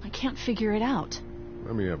 Yeah, I can't figure it out.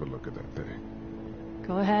 Let me have a look at that thing.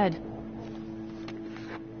 Go ahead.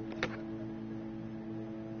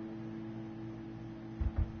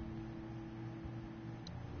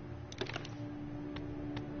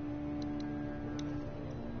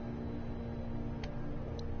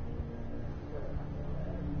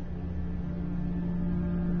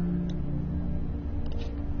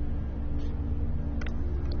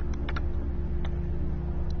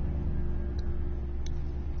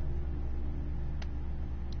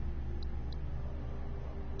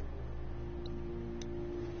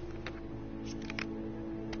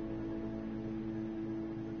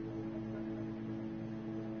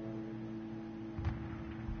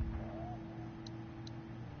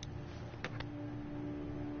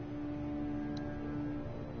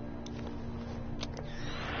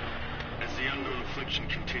 Affliction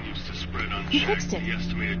continues to spread He unchecked. fixed it. The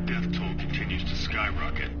estimated death toll continues to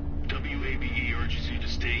skyrocket. WABE urges you to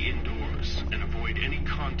stay indoors and avoid any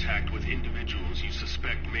contact with individuals you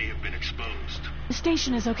suspect may have been exposed. The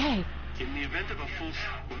station is okay. In the event of a full...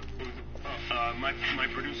 my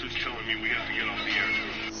producer's telling me we have to get off the air.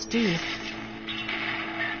 Steve.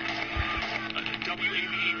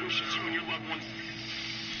 WABE wishes you and your loved ones...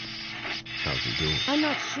 How's he doing? I'm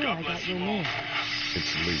not sure I got your name.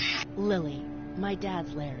 It's Lee. Lily. My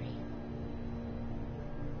dad's Larry.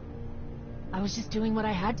 I was just doing what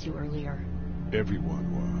I had to earlier. Everyone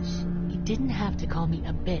was. You didn't have to call me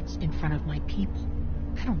a bitch in front of my people.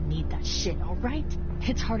 I don't need that shit, alright?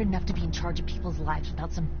 It's hard enough to be in charge of people's lives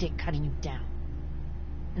without some dick cutting you down.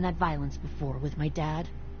 And that violence before with my dad,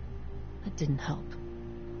 that didn't help.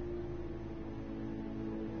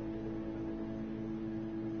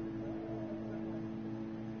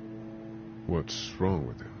 What's wrong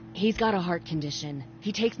with him? He's got a heart condition.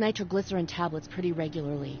 He takes nitroglycerin tablets pretty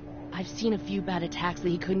regularly. I've seen a few bad attacks that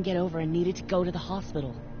he couldn't get over and needed to go to the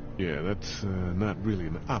hospital. Yeah, that's not really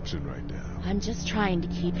an option right now. I'm just trying to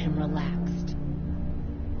keep him relaxed.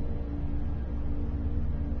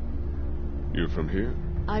 You're from here?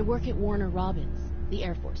 I work at Warner Robins, the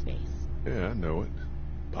Air Force Base. Yeah, I know it.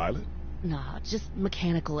 Pilot? Nah, just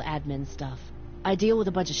mechanical admin stuff. I deal with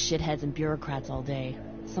a bunch of shitheads and bureaucrats all day.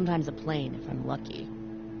 Sometimes a plane, if I'm lucky.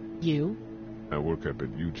 You? I work up at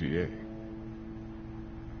UGA.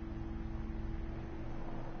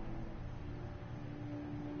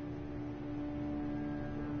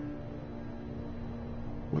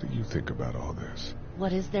 What do you think about all this?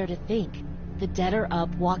 What is there to think? The dead are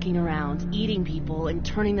up, walking around, eating people, and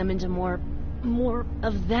turning them into more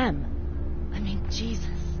of them. I mean, Jesus.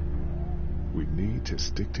 We need to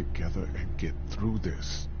stick together and get through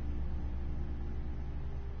this.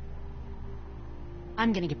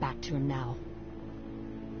 I'm gonna get back to him now.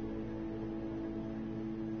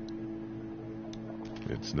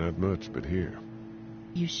 It's not much, but here.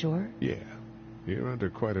 You sure? Yeah. You're under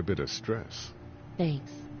quite a bit of stress.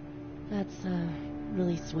 Thanks. That's,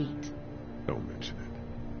 really sweet. Don't mention it.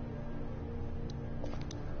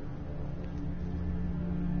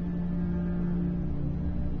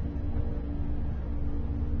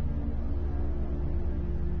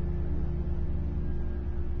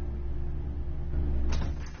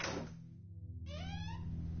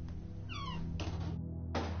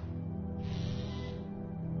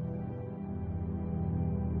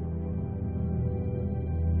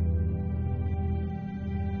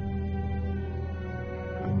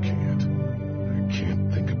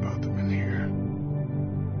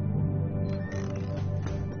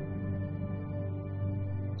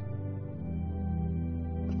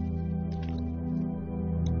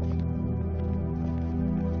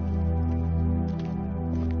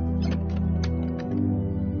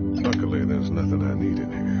 There's nothing I need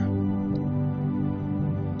in here.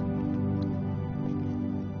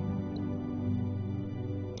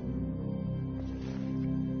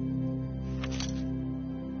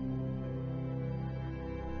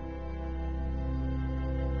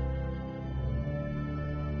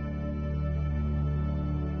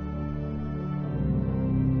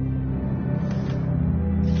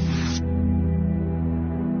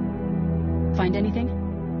 Find anything?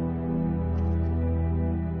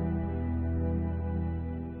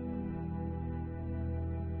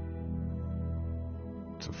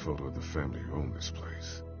 It's a photo of the family who own this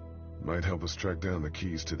place. Might help us track down the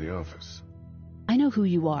keys to the office. I know who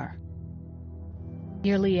you are.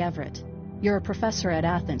 You're Lee Everett. You're a professor at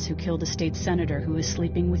Athens who killed a state senator who was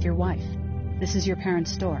sleeping with your wife. This is your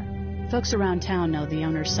parents' store. Folks around town know the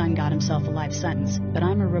owner's son got himself a life sentence, but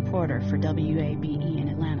I'm a reporter for WABE in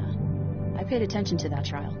Atlanta. I paid attention to that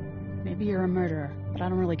trial. Maybe you're a murderer, but I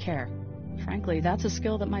don't really care. Frankly, that's a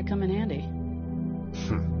skill that might come in handy.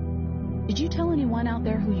 Did you tell anyone out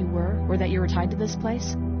there who you were, or that you were tied to this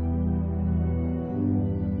place?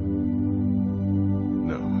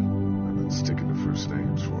 No, I've been sticking to first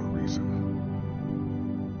names for a reason.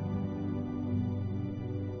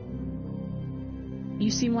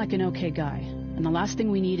 You seem like an okay guy, and the last thing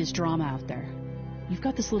we need is drama out there. You've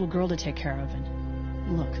got this little girl to take care of,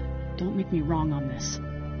 and look, don't make me wrong on this.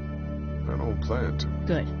 I don't plan to.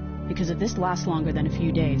 Good, because if this lasts longer than a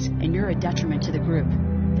few days, and you're a detriment to the group,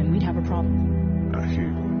 then we'd have a problem. I hear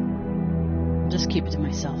you. I'll just keep it to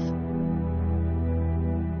myself.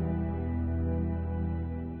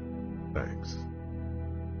 Thanks.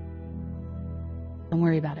 Don't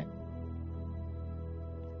worry about it.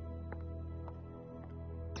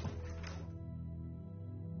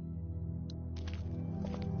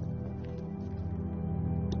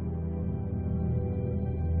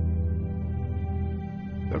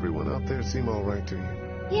 Everyone out there seem all right to you?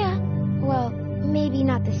 Yeah, well, maybe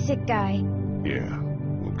not the sick guy. Yeah,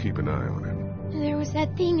 we'll keep an eye on him. There was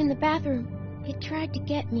that thing in the bathroom. It tried to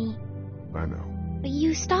get me. I know. But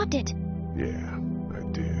you stopped it. Yeah, I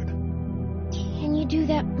did. Can you do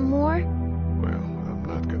that more? Well, I'm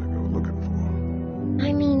not gonna go looking for him.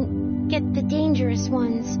 I mean, get the dangerous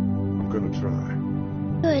ones. I'm gonna try.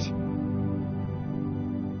 Good.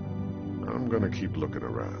 I'm gonna keep looking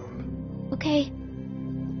around. Okay.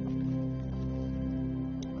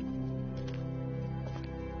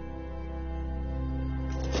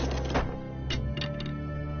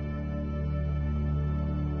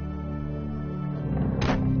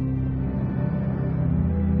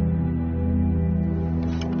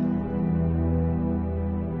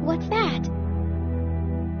 What's that?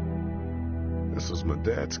 This was my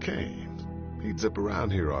dad's cane. He'd zip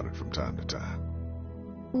around here on it from time to time.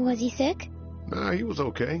 Was he sick? Nah, he was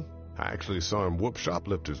okay. I actually saw him whoop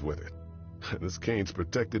shoplifters with it. This cane's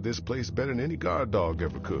protected this place better than any guard dog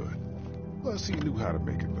ever could. Plus, he knew how to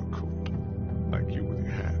make it look cool. Like you with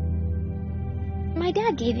your hat. My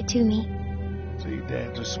dad gave it to me. See,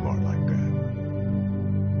 dads are smart like that.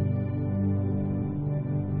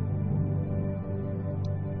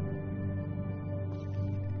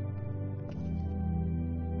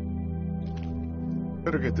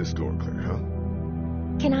 Better get this door clear, huh?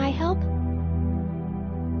 Can I help?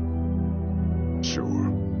 Sure.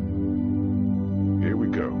 Here we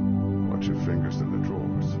go. Watch your fingers in the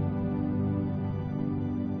drawers.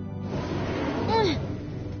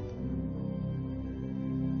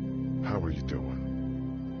 How are you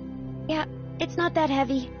doing? Yeah, it's not that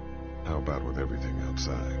heavy. How about with everything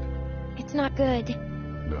outside? It's not good.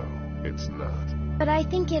 No, it's not. But I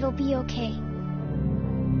think it'll be okay.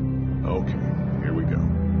 Okay, here we go.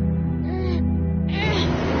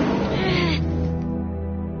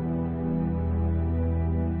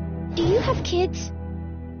 Do you have kids?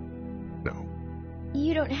 No.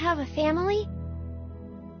 You don't have a family?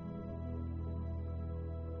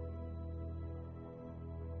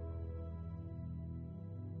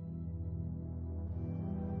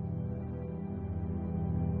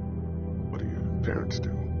 What do your parents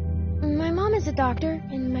do? My mom is a doctor,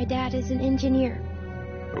 and my dad is an engineer.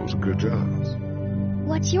 Those are good jobs.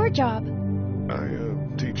 What's your job? I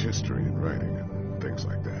teach history and writing and things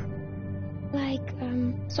like that. Like,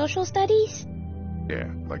 social studies? Yeah,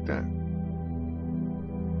 like that.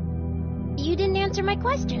 You didn't answer my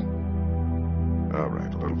question. All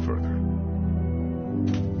right, a little further.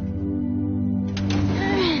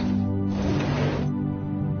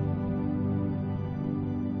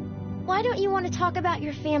 Why don't you want to talk about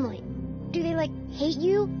your family? Do they, like, hate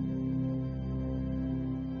you?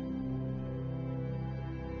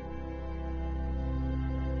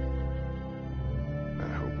 I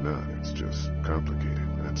hope not. It's just complicated,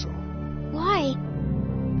 that's all.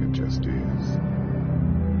 just is.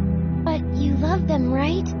 But you love them,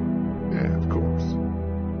 right? Yeah, of course.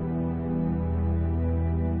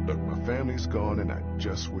 Look, my family's gone, and I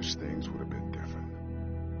just wish things would have been different.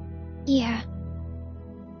 Yeah.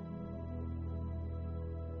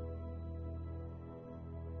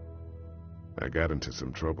 I got into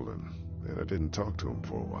some trouble, and I didn't talk to them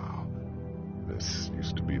for a while. This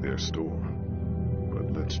used to be their store.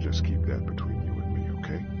 But let's just keep that between you and me,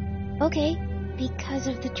 okay? Okay. Because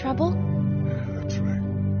of the trouble? Yeah, that's right.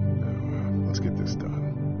 Now, let's get this done.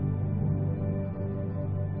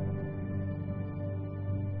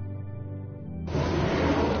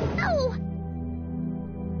 Ow!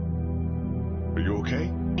 Are you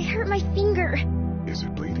okay? I hurt my finger. Is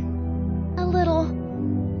it bleeding? A little.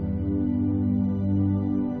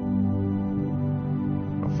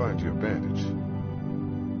 I'll find you a bandage.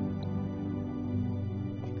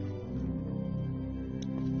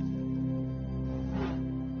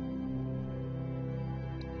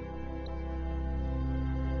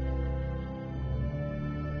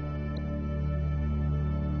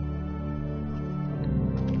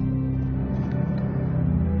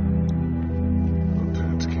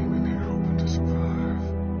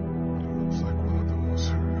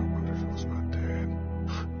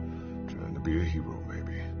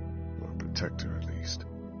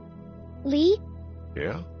 Lee?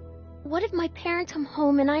 Yeah? What if my parents come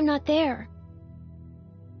home and I'm not there?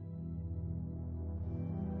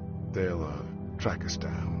 They'll, track us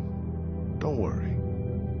down. Don't worry.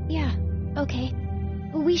 Yeah, okay.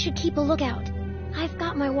 We should keep a lookout. I've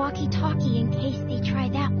got my walkie-talkie in case they try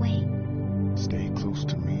that way. Stay close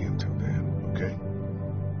to me until then, okay?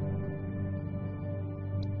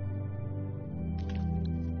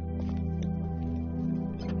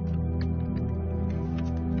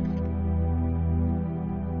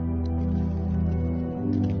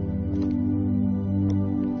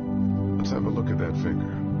 Have a look at that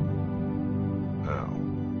finger. Ow.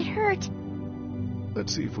 It hurt.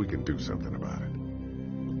 Let's see if we can do something about it.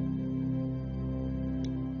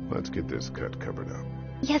 Let's get this cut covered up.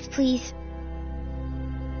 Yes, please.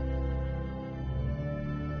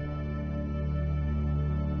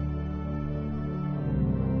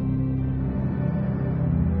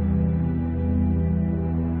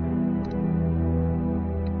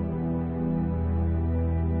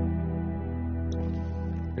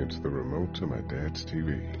 It's the remote to my dad's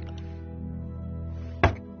TV.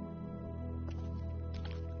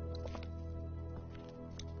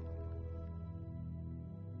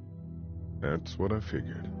 That's what I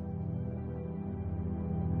figured.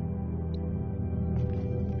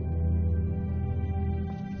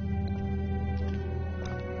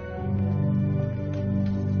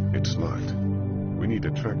 It's locked. We need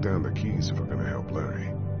to track down the keys if we're gonna help Larry.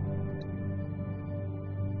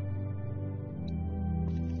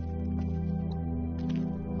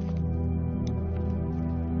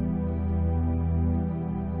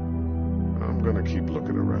 I'm gonna keep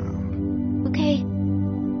looking around. Okay.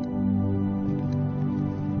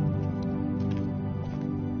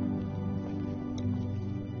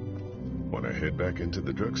 Wanna head back into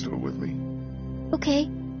the drugstore with me? Okay.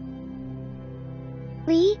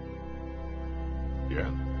 Lee?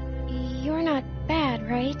 Yeah? You're not bad,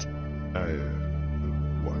 right? Why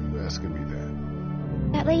are you asking me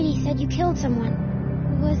that? That lady said you killed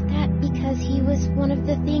someone. Was that because he was one of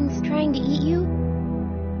the things trying to eat you?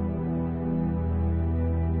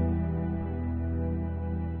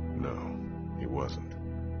 No, he wasn't.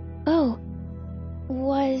 Oh.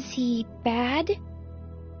 Was he bad?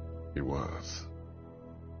 He was.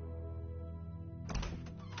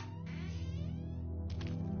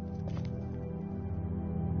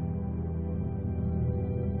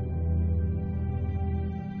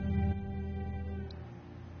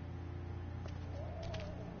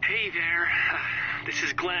 Hey there, this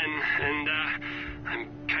is Glenn, and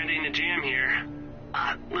I'm kinda in a jam here.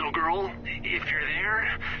 Little girl, if you're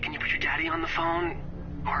there, can you put your daddy on the phone?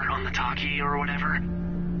 Or on the talkie or whatever?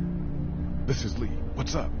 This is Lee.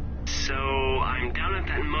 What's up? So, I'm down at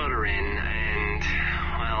that motor inn, and,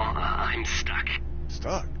 well, I'm stuck.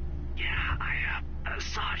 Stuck? Yeah, I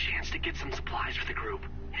saw a chance to get some supplies for the group,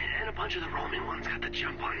 and a bunch of the Roman ones got the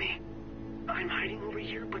jump on me. I'm hiding over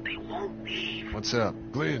here, but they won't leave. What's up?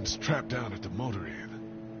 Glenn's trapped down at the motor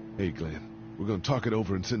inn. Hey, Glenn, we're gonna talk it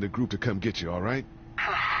over and send a group to come get you, all right?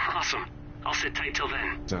 Awesome. I'll sit tight till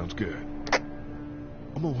then. Sounds good.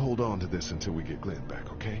 I'm gonna hold on to this until we get Glenn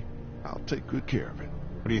back, okay? I'll take good care of it.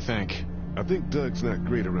 What do you think? I think Doug's not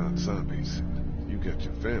great around zombies. You got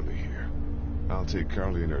your family here. I'll take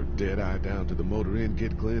Carly and her dead eye down to the motor inn,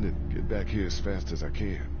 get Glenn, and get back here as fast as I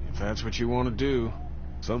can. If that's what you want to do.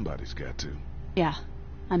 Somebody's got to. Yeah,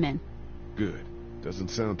 I'm in. Good. Doesn't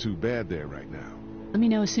sound too bad there right now. Let me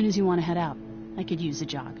know as soon as you want to head out. I could use a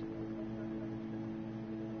jog.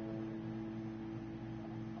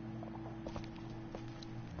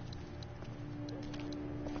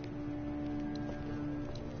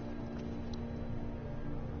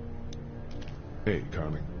 Hey,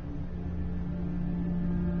 Carly.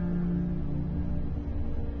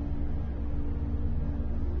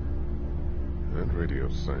 That radio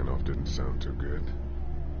sign-off didn't sound too good.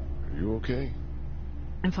 Are you okay?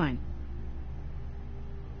 I'm fine.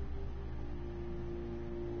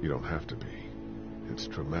 You don't have to be. It's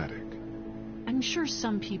traumatic. I'm sure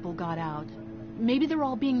some people got out. Maybe they're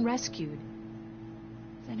all being rescued.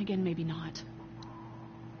 Then again, maybe not.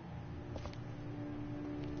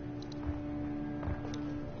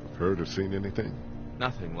 Heard or seen anything?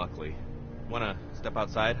 Nothing, luckily. Wanna step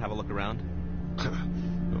outside, have a look around?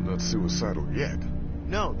 I'm not suicidal yet.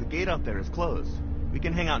 No, the gate out there is closed. We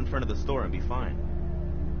can hang out in front of the store and be fine.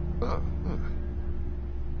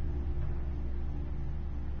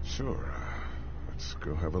 Sure, let's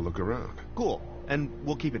go have a look around. Cool, and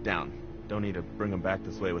we'll keep it down. Don't need to bring them back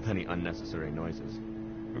this way with any unnecessary noises.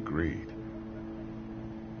 Agreed.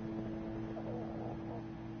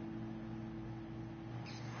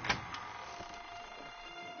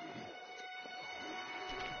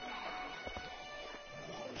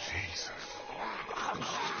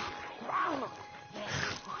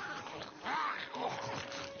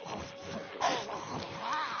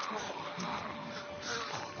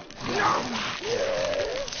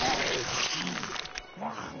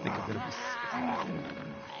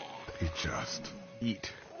 Just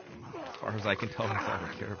eat. As far as I can tell, that's all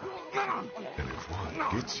they care about. And if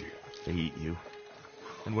one gets you, they eat you.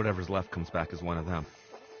 And whatever's left comes back as one of them.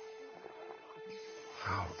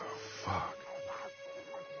 How the fuck?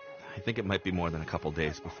 I think it might be more than a couple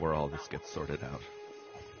days before all this gets sorted out.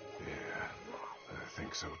 Yeah, I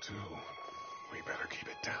think so too. We better keep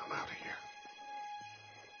it down out of here.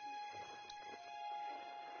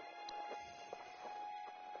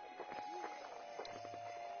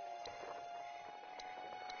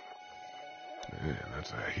 Man,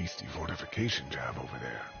 that's a hasty fortification job over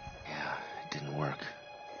there. Yeah, it didn't work.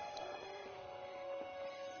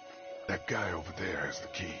 That guy over there has the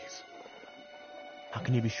keys. How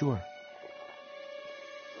can you be sure?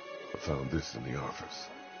 I found this in the office.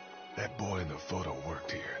 That boy in the photo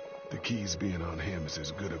worked here. The keys being on him is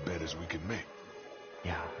as good a bet as we can make.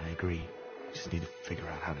 Yeah, I agree. We just need to figure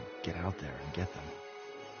out how to get out there and get them.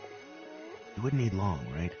 You wouldn't need long,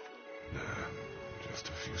 right? Nah, just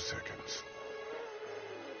a few seconds.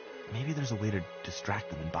 Maybe there's a way to distract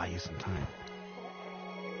them and buy you some time.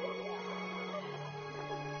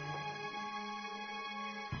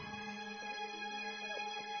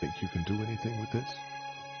 Think you can do anything with this?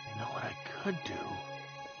 You know what I could do?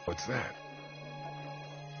 What's that?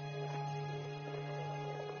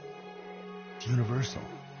 It's universal.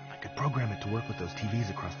 I could program it to work with those TVs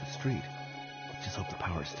across the street. Just hope the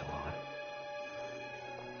power's still on.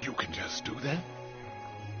 You can just do that?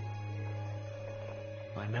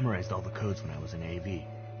 I memorized all the codes when I was in AV.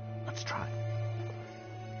 Let's try.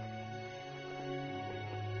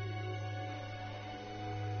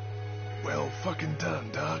 Well fucking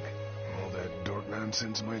done, Doc. All that dork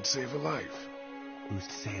nonsense might save a life. Who's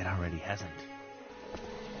to say it already hasn't?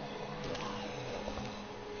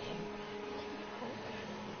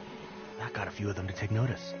 That got a few of them to take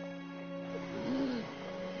notice.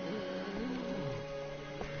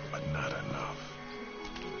 But not enough.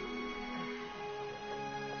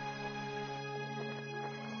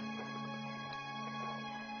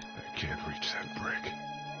 I can't reach that brick.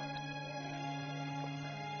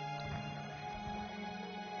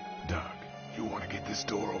 Doc, you want to get this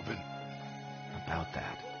door open? About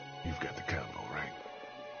that. You've got the combo, right?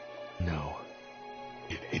 No.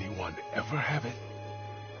 Did anyone ever have it?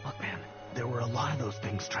 Look, man, there were a lot of those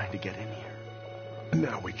things trying to get in here.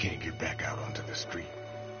 Now we can't get back out onto the street.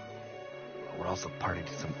 We're also party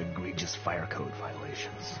to some egregious fire code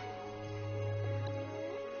violations.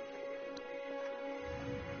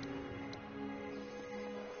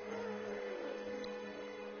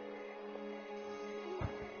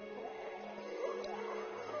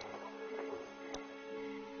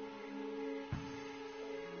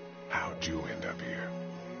 How'd you end up here?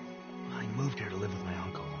 I moved here to live with my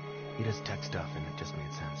uncle. He does tech stuff, and it just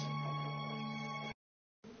made sense.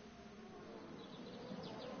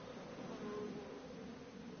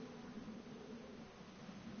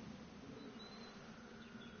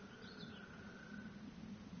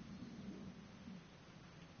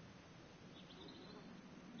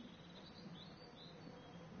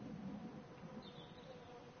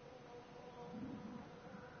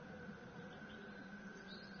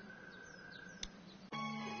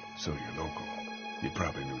 So you're local. You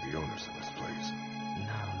probably knew the owners of this place.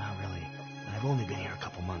 No, not really. I've only been here a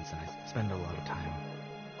couple months, and I spend a lot of time...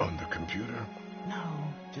 On the computer? No,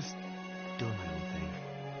 just doing my own thing.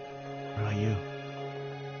 What about you?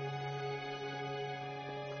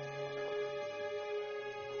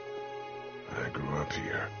 I grew up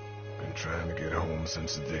here. Been trying to get home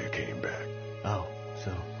since the day I came back. Oh,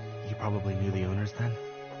 so you probably knew the owners then?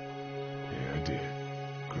 Yeah, I did.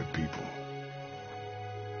 Good people.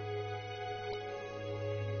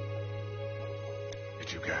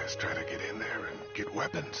 Did you guys try to get in there and get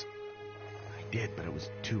weapons? I did, but it was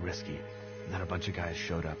too risky. And then a bunch of guys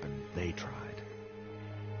showed up and they tried.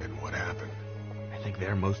 And what happened? I think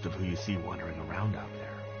they're most of who you see wandering around out there.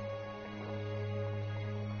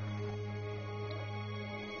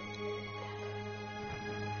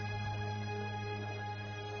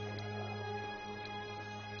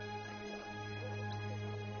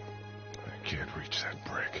 I can't reach that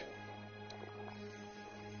brick.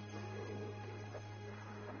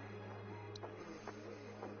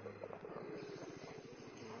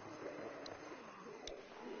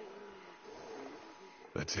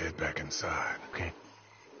 Let's head back inside. Okay.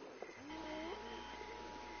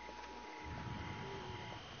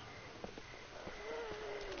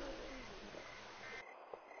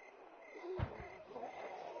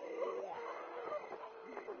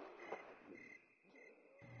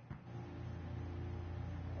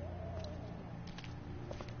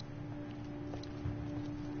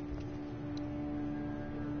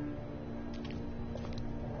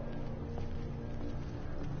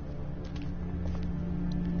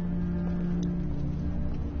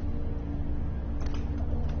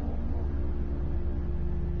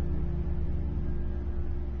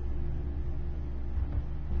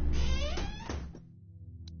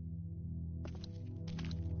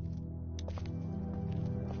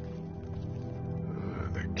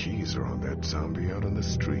 Keys are on that zombie out on the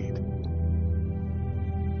street.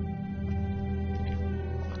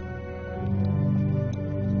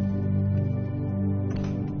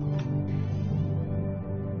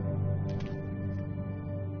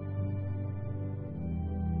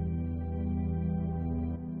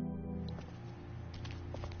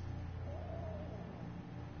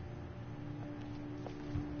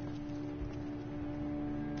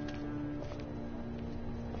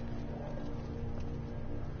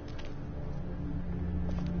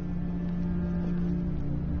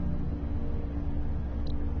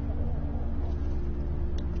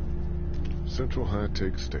 Central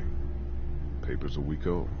High-Tech State. Paper's a week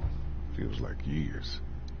old. Feels like years.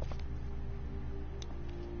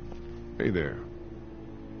 Hey there.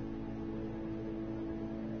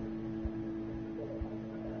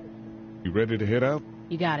 You ready to head out?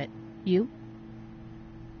 You got it. You?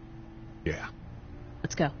 Yeah.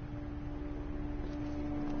 Let's go.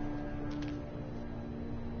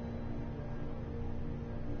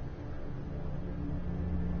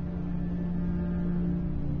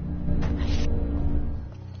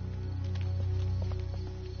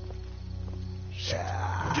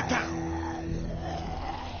 Get down!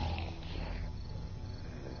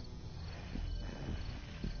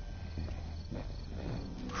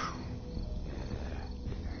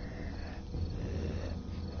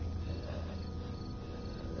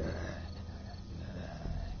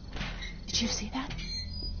 Did you see that?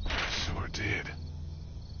 Sure did.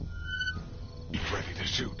 You ready to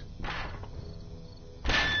shoot?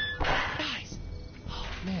 Guys! Oh,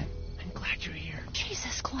 man, I'm glad you're here.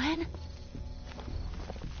 Jesus, Glenn.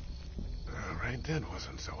 Right then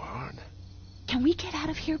wasn't so hard. Can we get out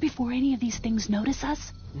of here before any of these things notice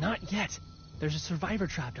us? Not yet. There's a survivor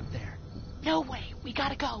trapped up there. No way. We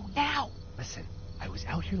gotta go, now. Listen, I was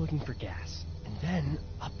out here looking for gas, and then,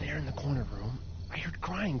 up there in the corner room, I heard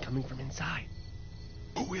crying coming from inside.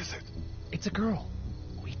 Who is it? It's a girl.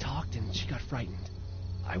 We talked and she got frightened.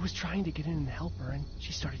 I was trying to get in and help her, and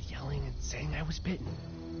she started yelling and saying I was bitten.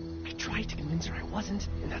 I tried to convince her I wasn't,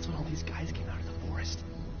 and that's when all these guys came out of the forest.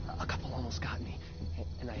 A couple almost got me,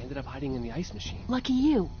 and I ended up hiding in the ice machine. Lucky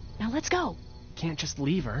you. Now let's go. Can't just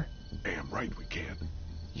leave her. Damn right we can't.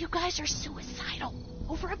 You guys are suicidal.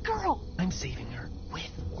 Over a girl. I'm saving her,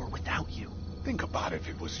 with or without you. Think about if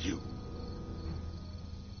it was you.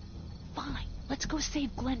 Fine. Let's go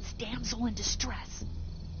save Glenn's damsel in distress.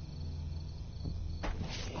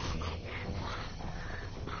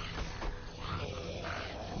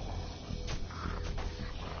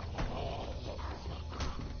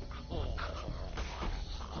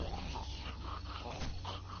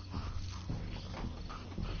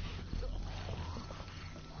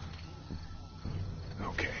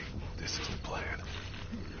 Okay, this is the plan.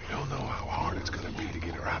 We don't know how hard it's gonna be to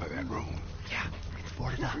get her out of that room. Yeah, it's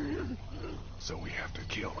boarded up. So we have to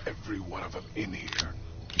kill every one of them in here.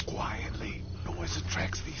 Quietly. Noise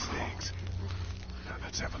attracts these things. Now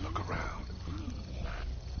let's have a look around.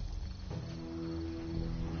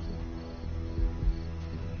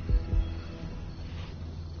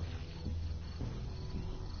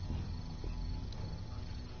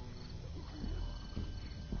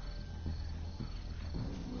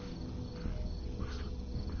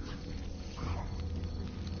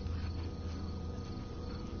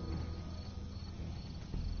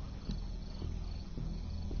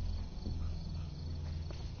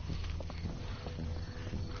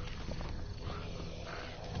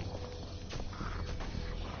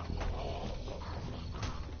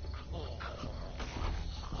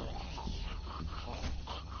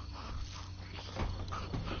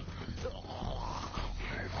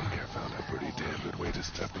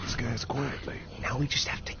 Stop these guys quietly. Now we just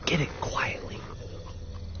have to get it quietly.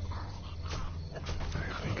 I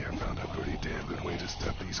think I found a pretty damn good way to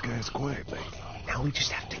stop these guys quietly. Now we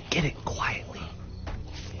just have to get it quietly.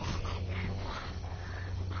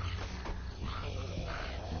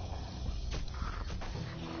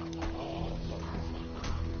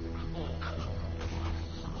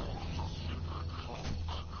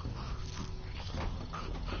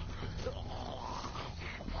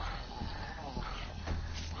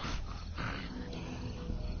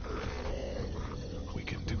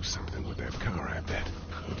 Something with that car, I bet.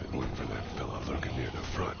 If it weren't for that fella lurking near the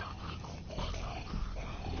front.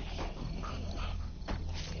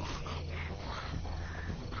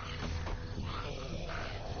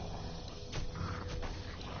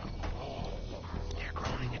 Their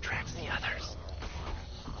groaning attracts the others.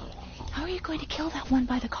 How are you going to kill that one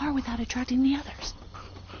by the car without attracting the others?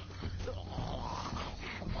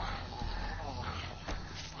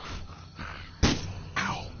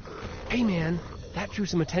 Ow! Hey, man. That drew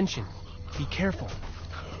some attention. Be careful.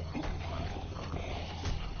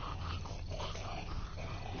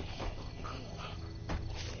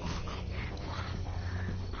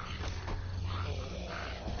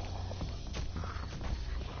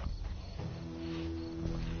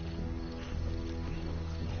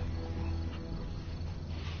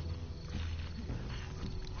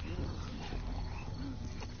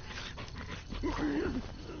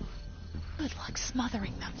 Good luck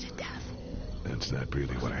smothering them to death. That's not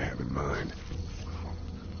really what I have in mind.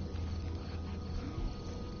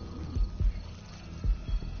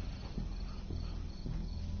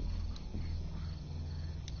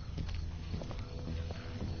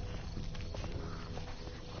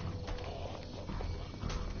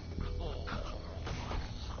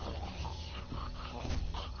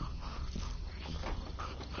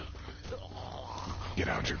 Get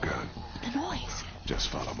out your gun. The noise. Just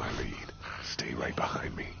follow my lead. Stay right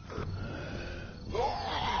behind me.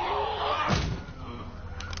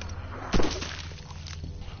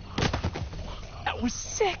 That was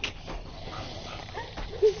sick.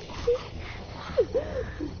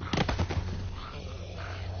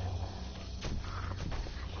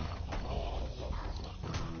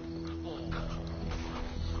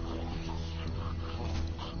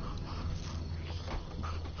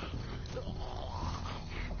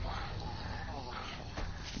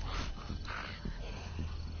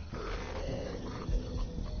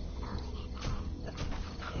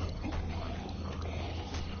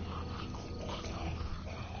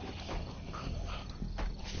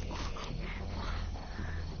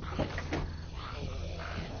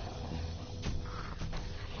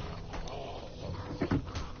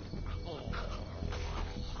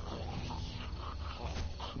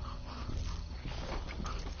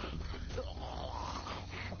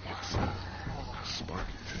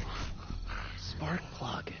 Spark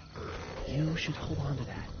plug. You should hold on to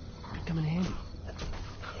that. Could come in handy.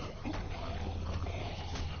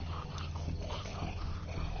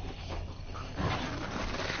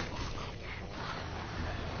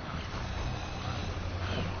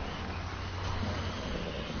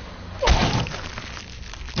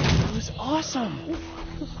 That was awesome!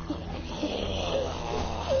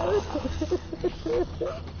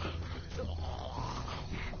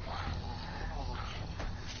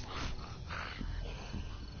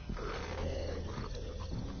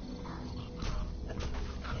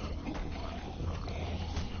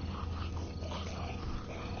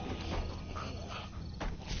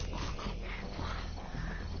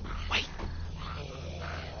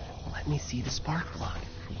 Let me see the spark plug.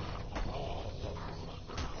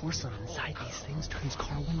 The porcelain inside these things turns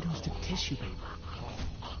car windows to tissue paper.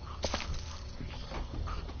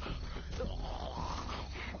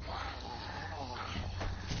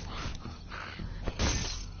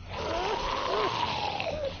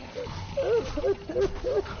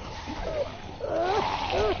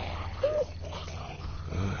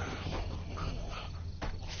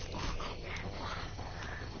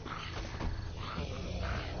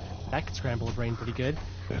 That could scramble a brain pretty good.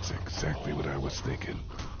 That's exactly what I was thinking.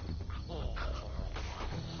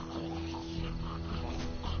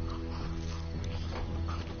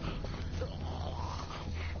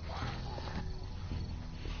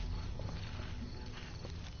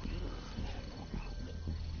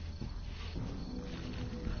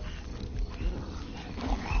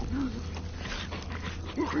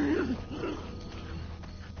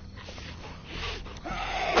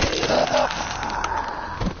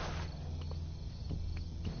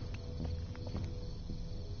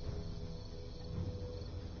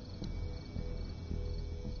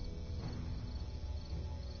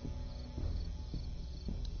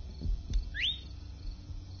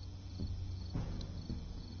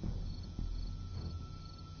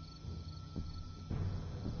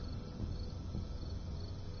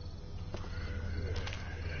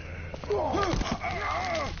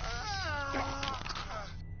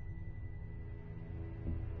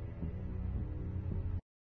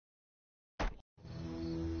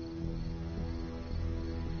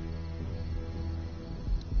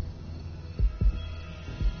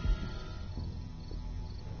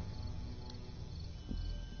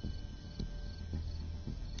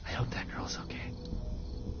 I hope that girl's okay.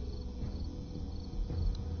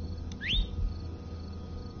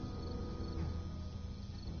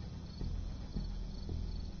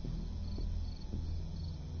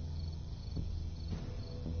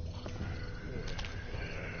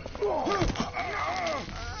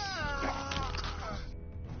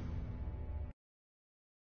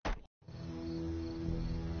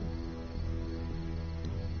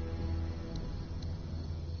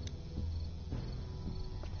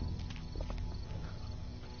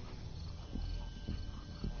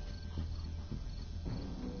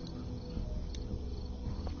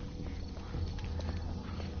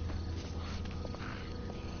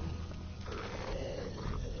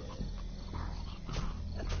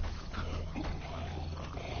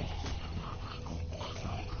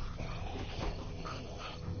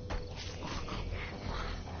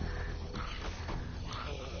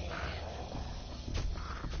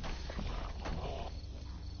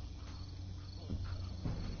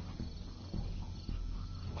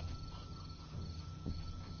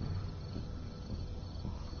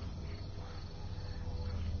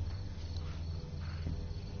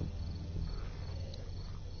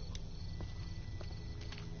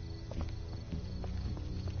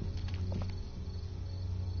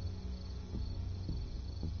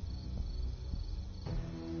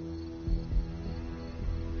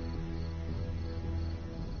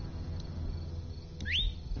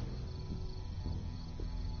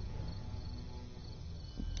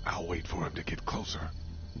 I'll wait for him to get closer.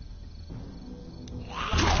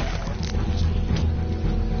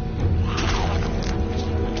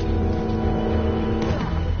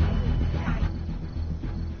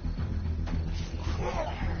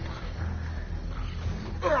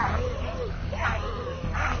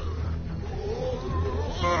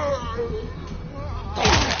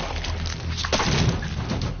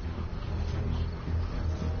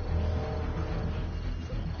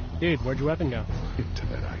 Dude, where'd your weapon go? Into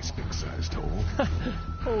that ice big-sized hole.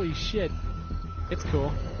 Holy shit. It's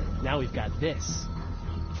cool. Now we've got this.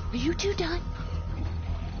 Are you two done?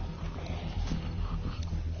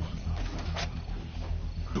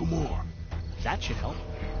 Do more. That should help.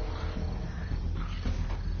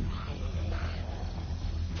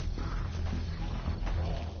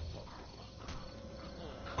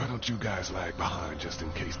 Why don't you guys lag behind just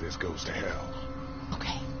in case this goes to hell?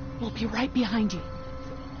 Okay, we'll be right behind you.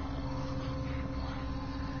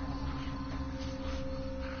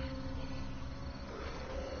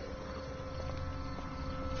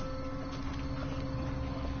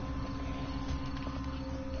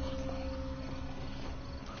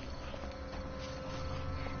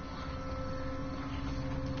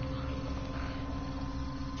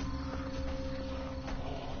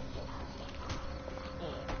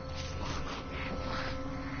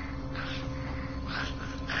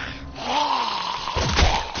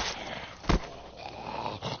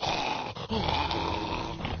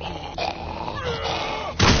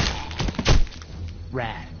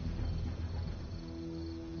 Rad.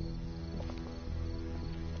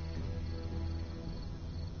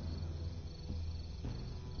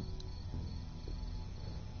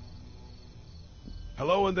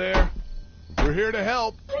 Hello in there. We're here to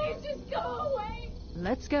help. Please just go away.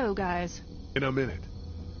 Let's go, guys. In a minute.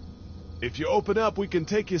 If you open up, we can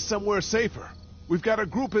take you somewhere safer. We've got a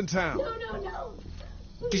group in town. No.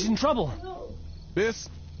 She's in trouble. Miss,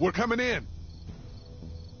 we're coming in.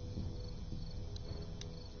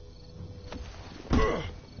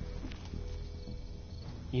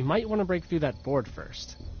 You might want to break through that board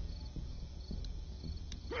first.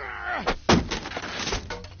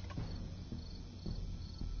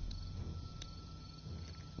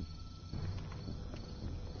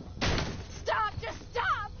 Stop! Just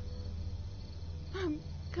stop! I'm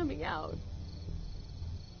coming out.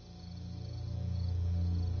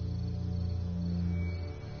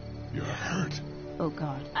 You're hurt. Oh,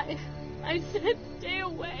 God. I said stay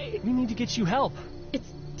away. We need to get you help. It's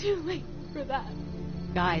too late for that.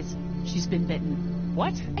 Guys, she's been bitten.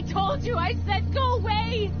 What? I told you, I said go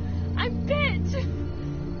away! I'm bit!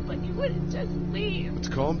 But you wouldn't just leave. Let's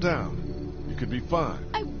calm down. You could be fine.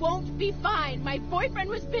 I won't be fine. My boyfriend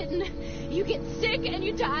was bitten. You get sick and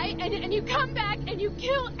you die and you come back and you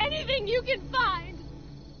kill anything you can find.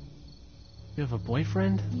 You have a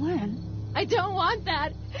boyfriend? When? I don't want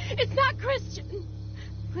that. It's not Christian.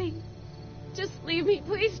 Please, just leave me.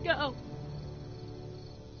 Please go.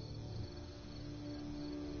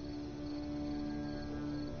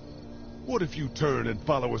 What if you turn and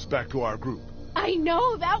follow us back to our group? I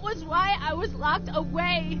know. That was why I was locked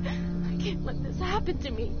away. I can't let this happen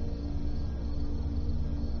to me.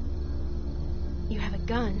 You have a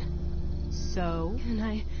gun. So? Can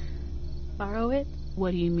I borrow it?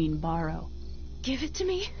 What do you mean, borrow? Give it to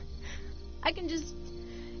me. I can just,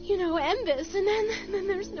 end this, and then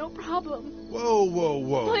there's no problem. Whoa, whoa,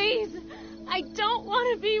 whoa. Please. I don't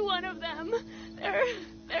want to be one of them.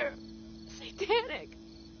 They're satanic.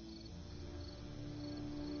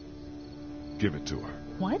 Give it to her.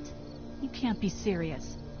 What? You can't be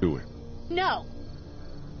serious. Do it. No.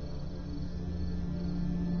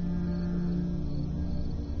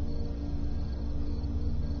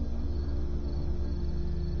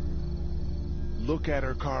 Look at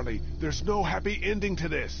her, Carly. There's no happy ending to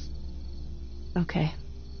this. Okay.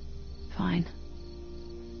 Fine.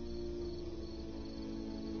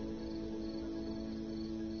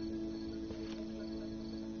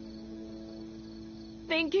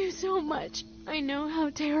 Thank you so much. I know how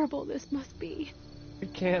terrible this must be. We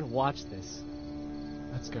can't watch this.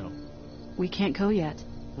 Let's go. We can't go yet.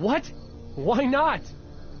 What? Why not?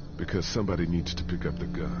 Because somebody needs to pick up the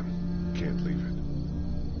gun. Can't leave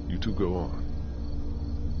it. You two go on.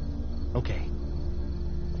 Okay.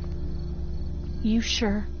 You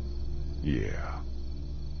sure? Yeah.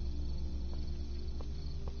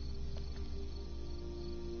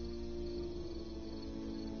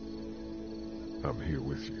 I'm here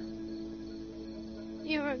with you.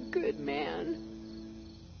 You're a good man.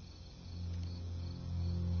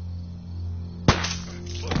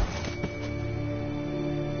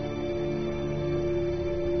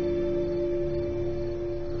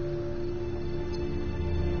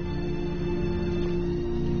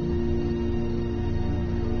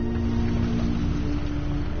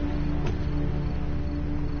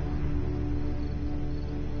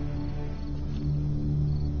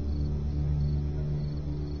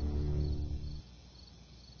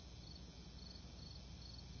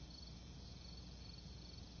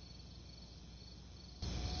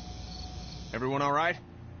 Everyone all right?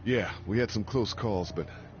 Yeah, we had some close calls, but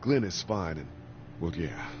Glenn is fine, and, well,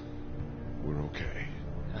 yeah, we're okay.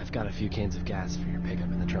 I've got a few cans of gas for your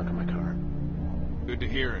pickup in the trunk of my car. Good to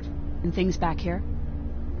hear it. And things back here?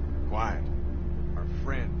 Quiet. Our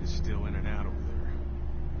friend is still in and out over there.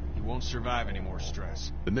 He won't survive any more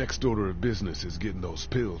stress. The next order of business is getting those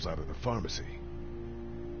pills out of the pharmacy.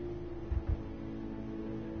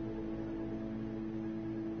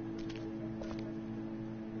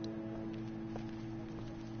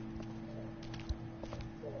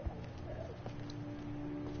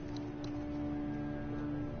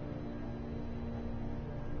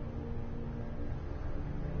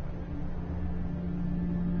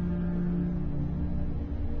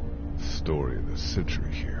 Story of the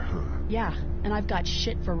century here, huh? Yeah, and I've got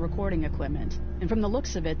shit for recording equipment. And from the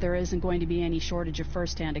looks of it, there isn't going to be any shortage of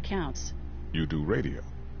first-hand accounts. You do radio?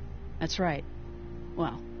 That's right.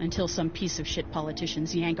 Well, until some piece of shit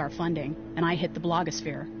politicians yank our funding, and I hit the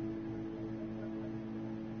blogosphere.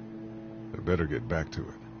 I better get back to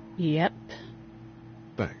it. Yep.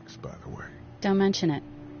 Thanks, by the way. Don't mention it.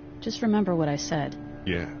 Just remember what I said.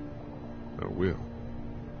 Yeah, I will.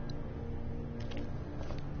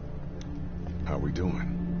 How we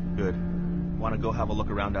doing? Good. Want to go have a look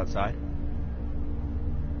around outside?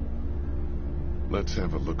 Let's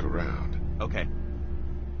have a look around. Okay.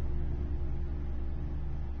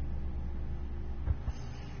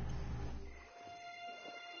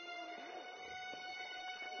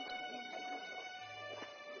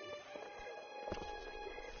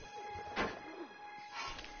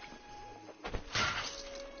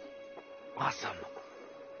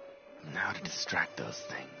 how to distract those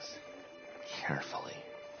things. Carefully.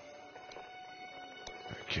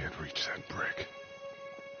 I can't reach that brick.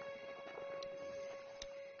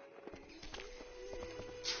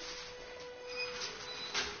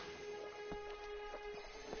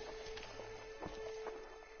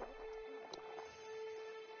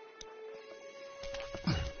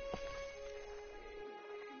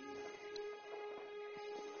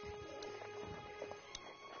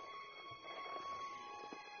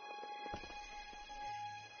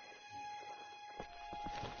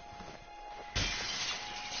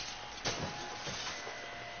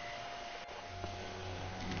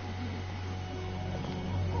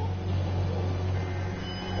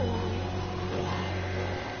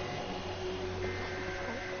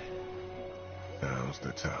 Now's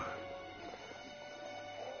the time.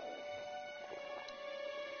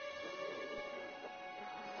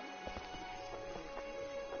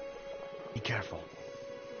 Be careful.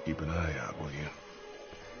 Keep an eye out, will you?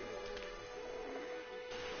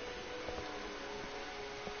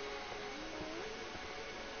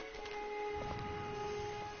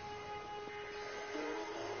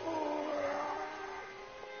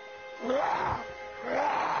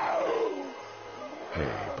 Hey,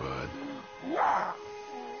 bud.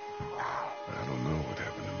 I don't know what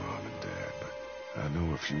happened to Mom and Dad, but I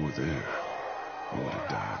know if you were there, you would have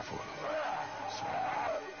died for them. So,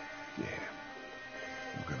 yeah.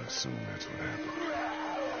 I'm gonna assume that's what happened.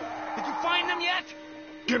 Did you find them yet?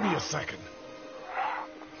 Give me a second.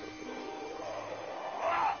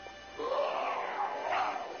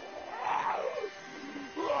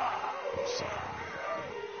 I'm sorry, man.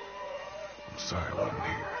 I'm sorry I wasn't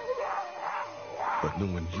here. But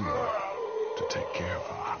knowing you were to take care of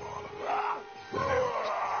them through all of it, that helped.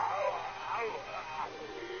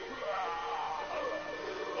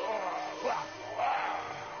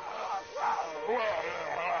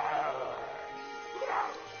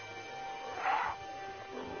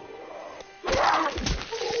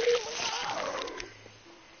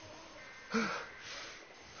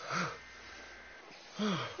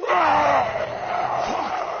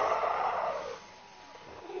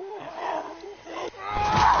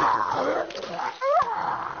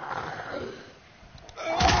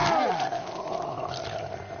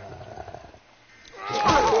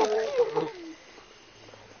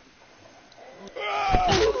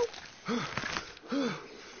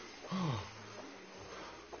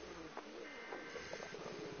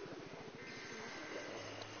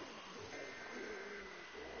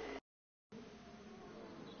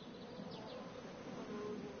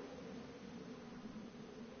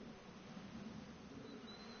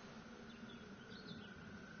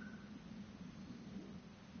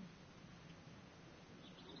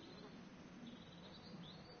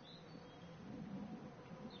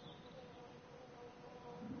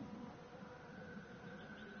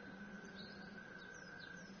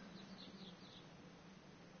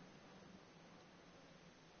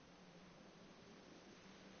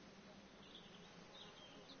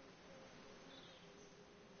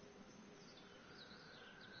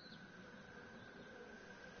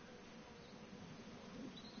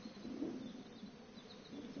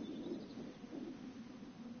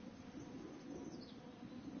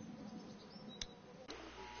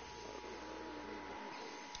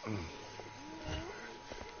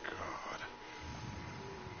 God.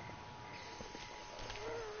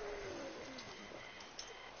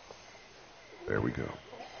 There we go.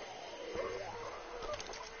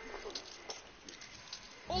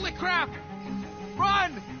 Holy crap!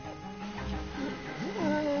 Run!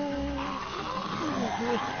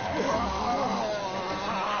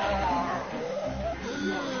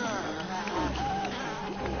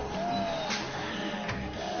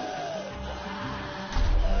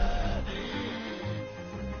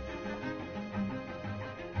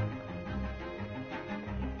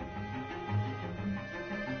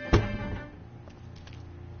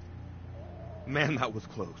 Man, that was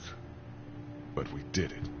close. But we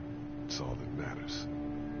did it. It's all that matters.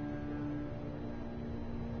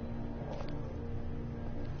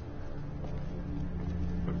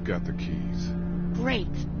 I've got the keys. Great.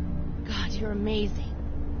 God, you're amazing.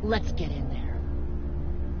 Let's get in there.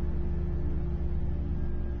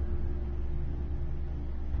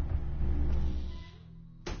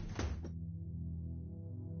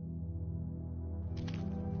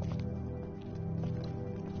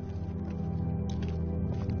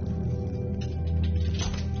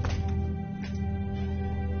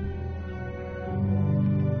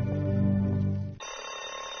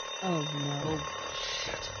 Oh, no.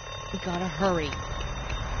 Shit. We gotta hurry.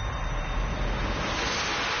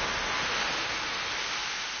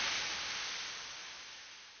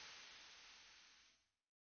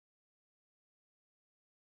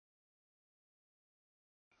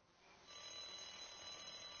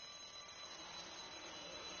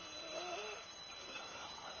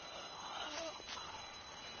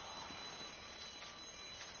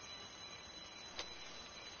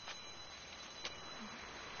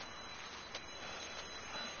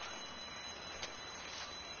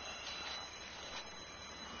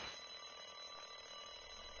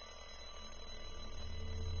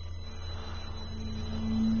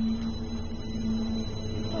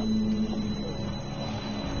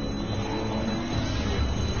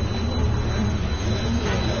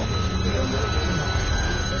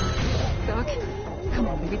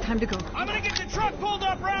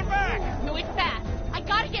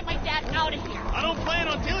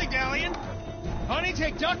 Honey,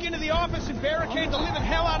 take Duck into the office and barricade the living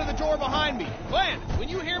hell out of the door behind me. Glenn, when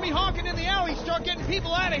you hear me honking in the alley, start getting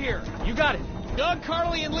people out of here. You got it. Doug,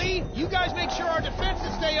 Carly, and Lee, you guys make sure our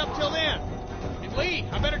defenses stay up till then. And Lee,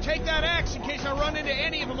 I better take that axe in case I run into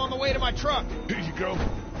any of them on the way to my truck. Here you go.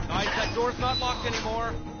 Nice, that door's not locked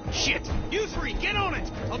anymore. Shit! You three, get on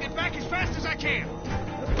it! I'll get back as fast as I can.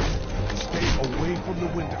 Stay away from the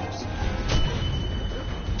windows.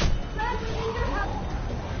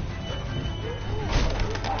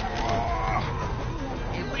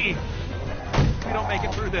 Hey, Lee, if we don't make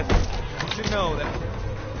it through this, you should know that I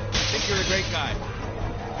think you're a great guy.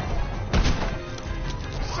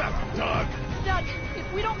 Shut up, Doug. Doug,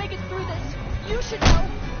 if we don't make it through this, you should know.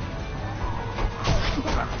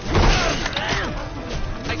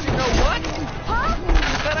 I should know what? Huh? You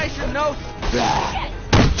said I should know.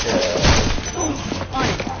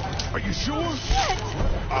 Are you sure? Shit!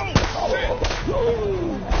 Oh, shit.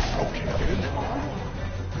 Okay, then.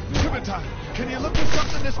 Clementine, can you look for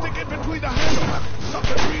something to stick in between the handles?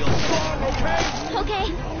 Something real strong, okay? Okay.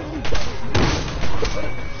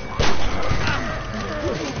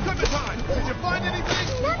 Clementine, did you find anything?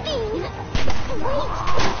 Nothing. Wait.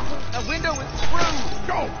 The window is screwed.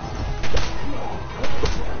 Go!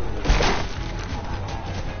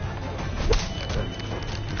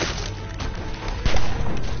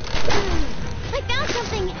 I found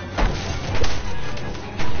something.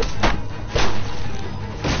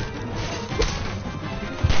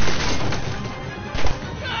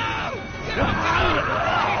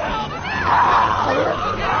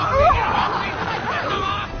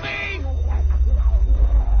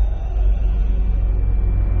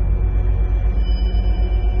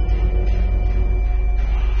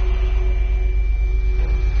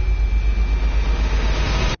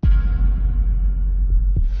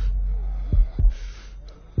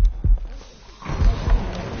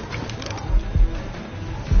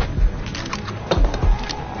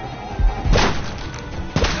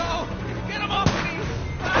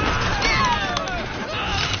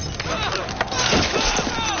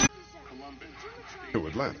 To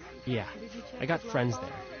Atlanta. Yeah, I got friends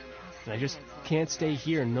there. And I just can't stay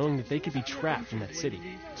here knowing that they could be trapped in that city.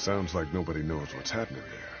 Sounds like nobody knows what's happening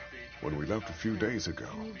there. When we left a few days ago,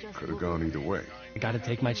 could have gone either way. I gotta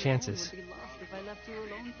take my chances. If I left you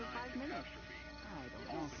alone for 5 minutes.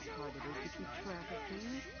 I don't know how hard it is to keep track of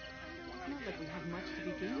things. It's not like we have much to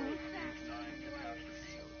begin with.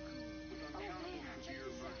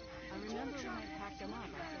 I remember when I packed them up,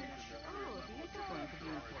 I said, oh, these are going to be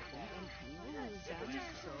important, and can you lose them?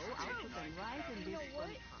 So I'll put them right in this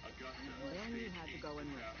front pocket. And then you had to go and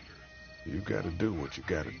rip them. You gotta do what you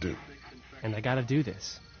gotta do. And I gotta do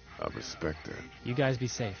this. I respect that. You guys be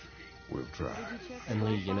safe. We'll try. And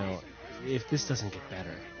Lee, you know, if this doesn't get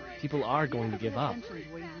better, people are going to give up.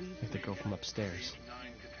 Like the girl from upstairs.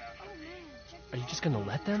 Are you just gonna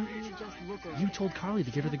let them? You told Carly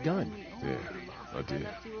to give her the gun. Yeah, I did.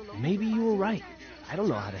 Maybe you were right. I don't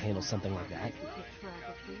know how to handle something like that.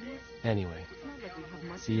 Anyway,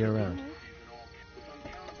 see you around.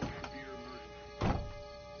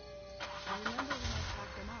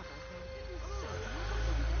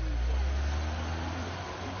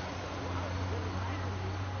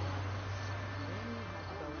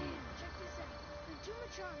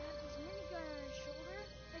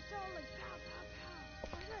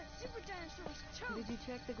 Did you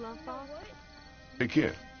check the glove box? Hey,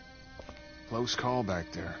 kid. Close call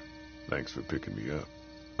back there. Thanks for picking me up.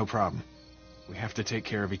 No problem. We have to take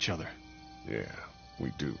care of each other. Yeah,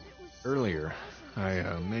 we do. Earlier, I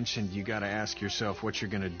mentioned you gotta ask yourself what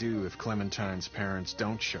you're gonna do if Clementine's parents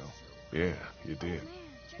don't show. Yeah, you did.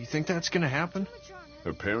 You think that's gonna happen?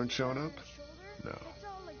 Her parents showing up? No,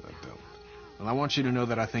 I don't. Well, I want you to know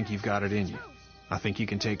that I think you've got it in you. I think you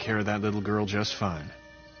can take care of that little girl just fine.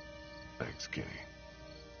 Thanks, Kenny.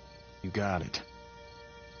 You got it.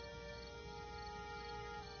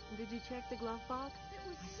 Did you check the glove box?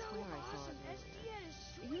 I swear I saw it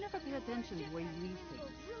earlier. You never pay attention to the way you leave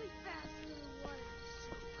things.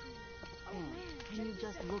 Can you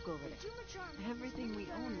just look over there? Everything we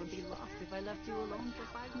own would be lost if I left you alone for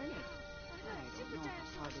 5 minutes. I don't know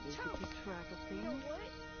how hard it is to keep track of things.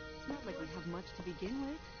 It's not like we have much to begin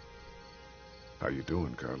with. How you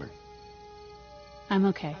doing, Carly? I'm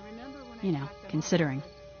okay. You know, considering.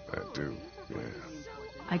 I do, yeah.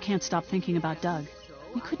 I can't stop thinking about Doug.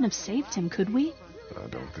 We couldn't have saved him, could we? I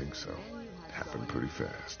don't think so. It happened pretty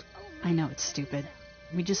fast. I know it's stupid.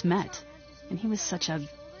 We just met. And he was such a...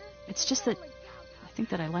 It's just that... I think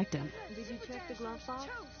that I liked him. Did you check the glove box?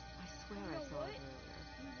 I swear I saw it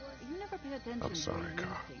earlier. You never pay attention. I'm sorry,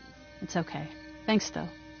 Carl. It's okay. Thanks, though.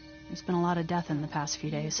 There's been a lot of death in the past few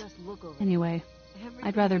days. Anyway,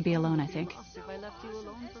 I'd rather be alone, I think.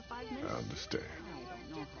 I understand.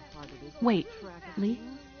 Wait, Lee?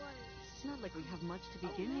 It's not like we have much to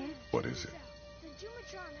begin with. What is it?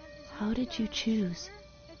 How did you choose?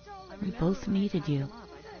 We both needed you.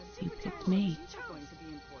 You picked me.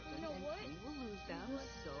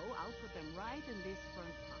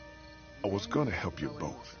 I was gonna help you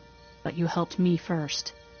both. But you helped me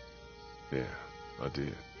first. Yeah, I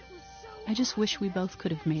did. I just wish we both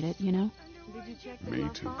could have made it, you know? Me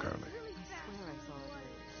too, Carly.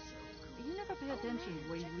 You never pay attention to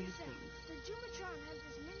the way you leave things.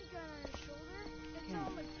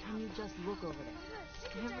 Can you just look over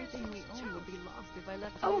there? Everything we own would be lost if I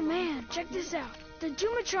left. Oh man, check this out. The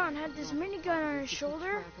Dumatron had this minigun on his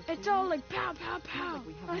shoulder. It's all like pow, pow, pow.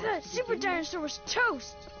 I thought Super Dinosaur was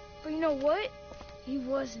toast. But you know what? He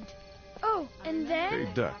wasn't. Oh, and then... Hey,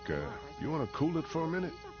 Duck, you wanna cool it for a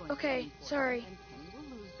minute? Okay, sorry.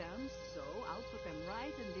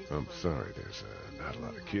 I'm sorry, there's not a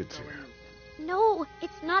lot of kids here. No,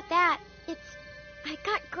 it's not that. I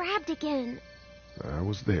got grabbed again. I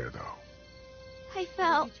was there, though. I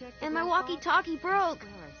fell, and my walkie-talkie broke.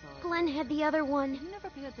 Glenn had the other one. You never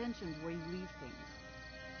pay attention to the way you leave things.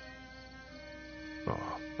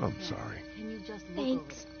 Oh, I'm sorry.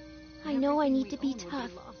 Thanks. I know I need to be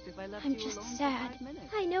tough. I'm just sad.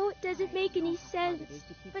 I know it doesn't make any sense,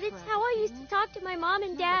 but it's how I used to talk to my mom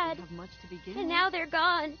and dad. And now they're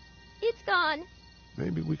gone. It's gone.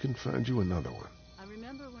 Maybe we can find you another one.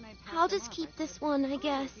 I'll just keep this one, I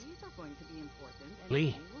guess.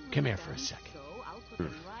 Lee, come here for a second.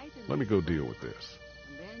 Let me go deal with this.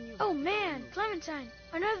 Oh man, Clementine,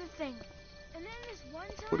 another thing.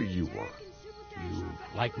 What do you want? You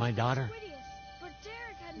like my daughter?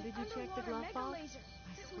 Did you check the glove box? I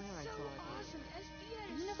swear I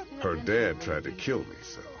saw it. Her dad tried to kill me,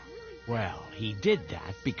 so... Well, he did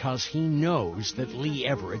that because he knows that Lee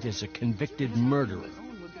Everett is a convicted murderer.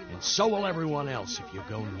 And so will everyone else if you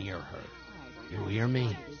go near her. You hear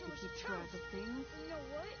me?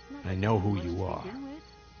 I know who you are.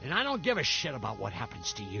 And I don't give a shit about what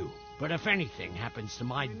happens to you. But if anything happens to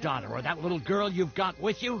my daughter or that little girl you've got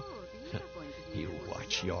with you, you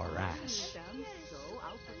watch your ass.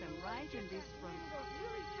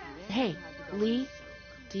 Hey, Lee,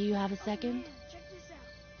 do you have a second?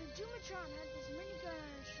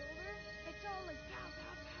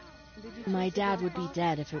 My dad would be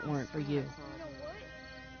dead if it weren't for you.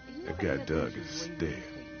 That guy Doug is dead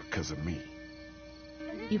because of me.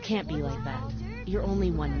 You can't be like that. You're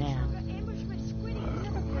only one man.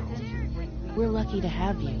 We're lucky to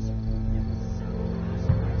have you.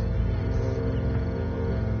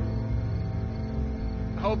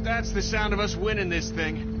 I hope that's the sound of us winning this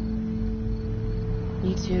thing.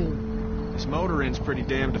 Me too. This motor inn's pretty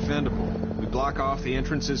damn defendable. We block off the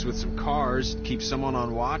entrances with some cars, keep someone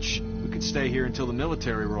on watch. We could stay here until the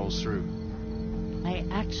military rolls through. I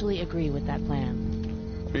actually agree with that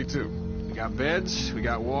plan. Me too. We got beds, we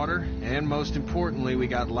got water, and most importantly, we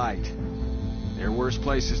got light. There are worse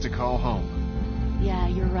places to call home. Yeah,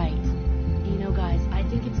 you're right. You know, guys, I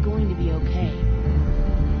think it's going to be okay.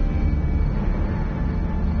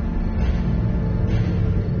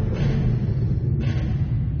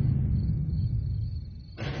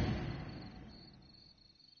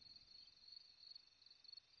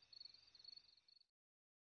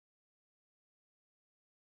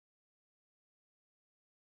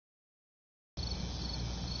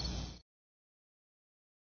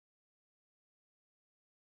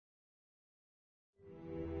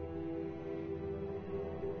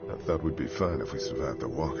 I thought we'd be fine if we survived the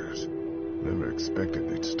walkers. Never expected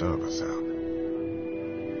they'd starve us out.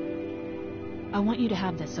 I want you to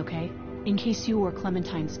have this, okay? In case you or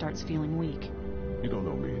Clementine starts feeling weak. You don't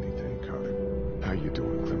owe me anything, Carly. How you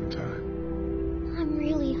doing, Clementine? I'm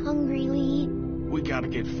really hungry, Lee. We gotta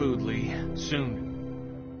get food, Lee.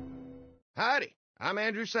 Soon. Howdy, I'm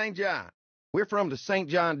Andrew St. John. We're from the St.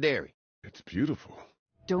 John Dairy. It's beautiful.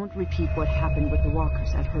 Don't repeat what happened with the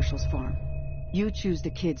walkers at Herschel's farm. You choose the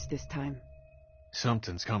kids this time.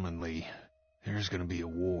 Something's coming, Lee. There's gonna be a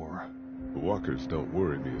war. The walkers don't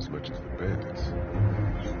worry me as much as the bandits.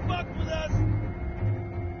 You fuck with us,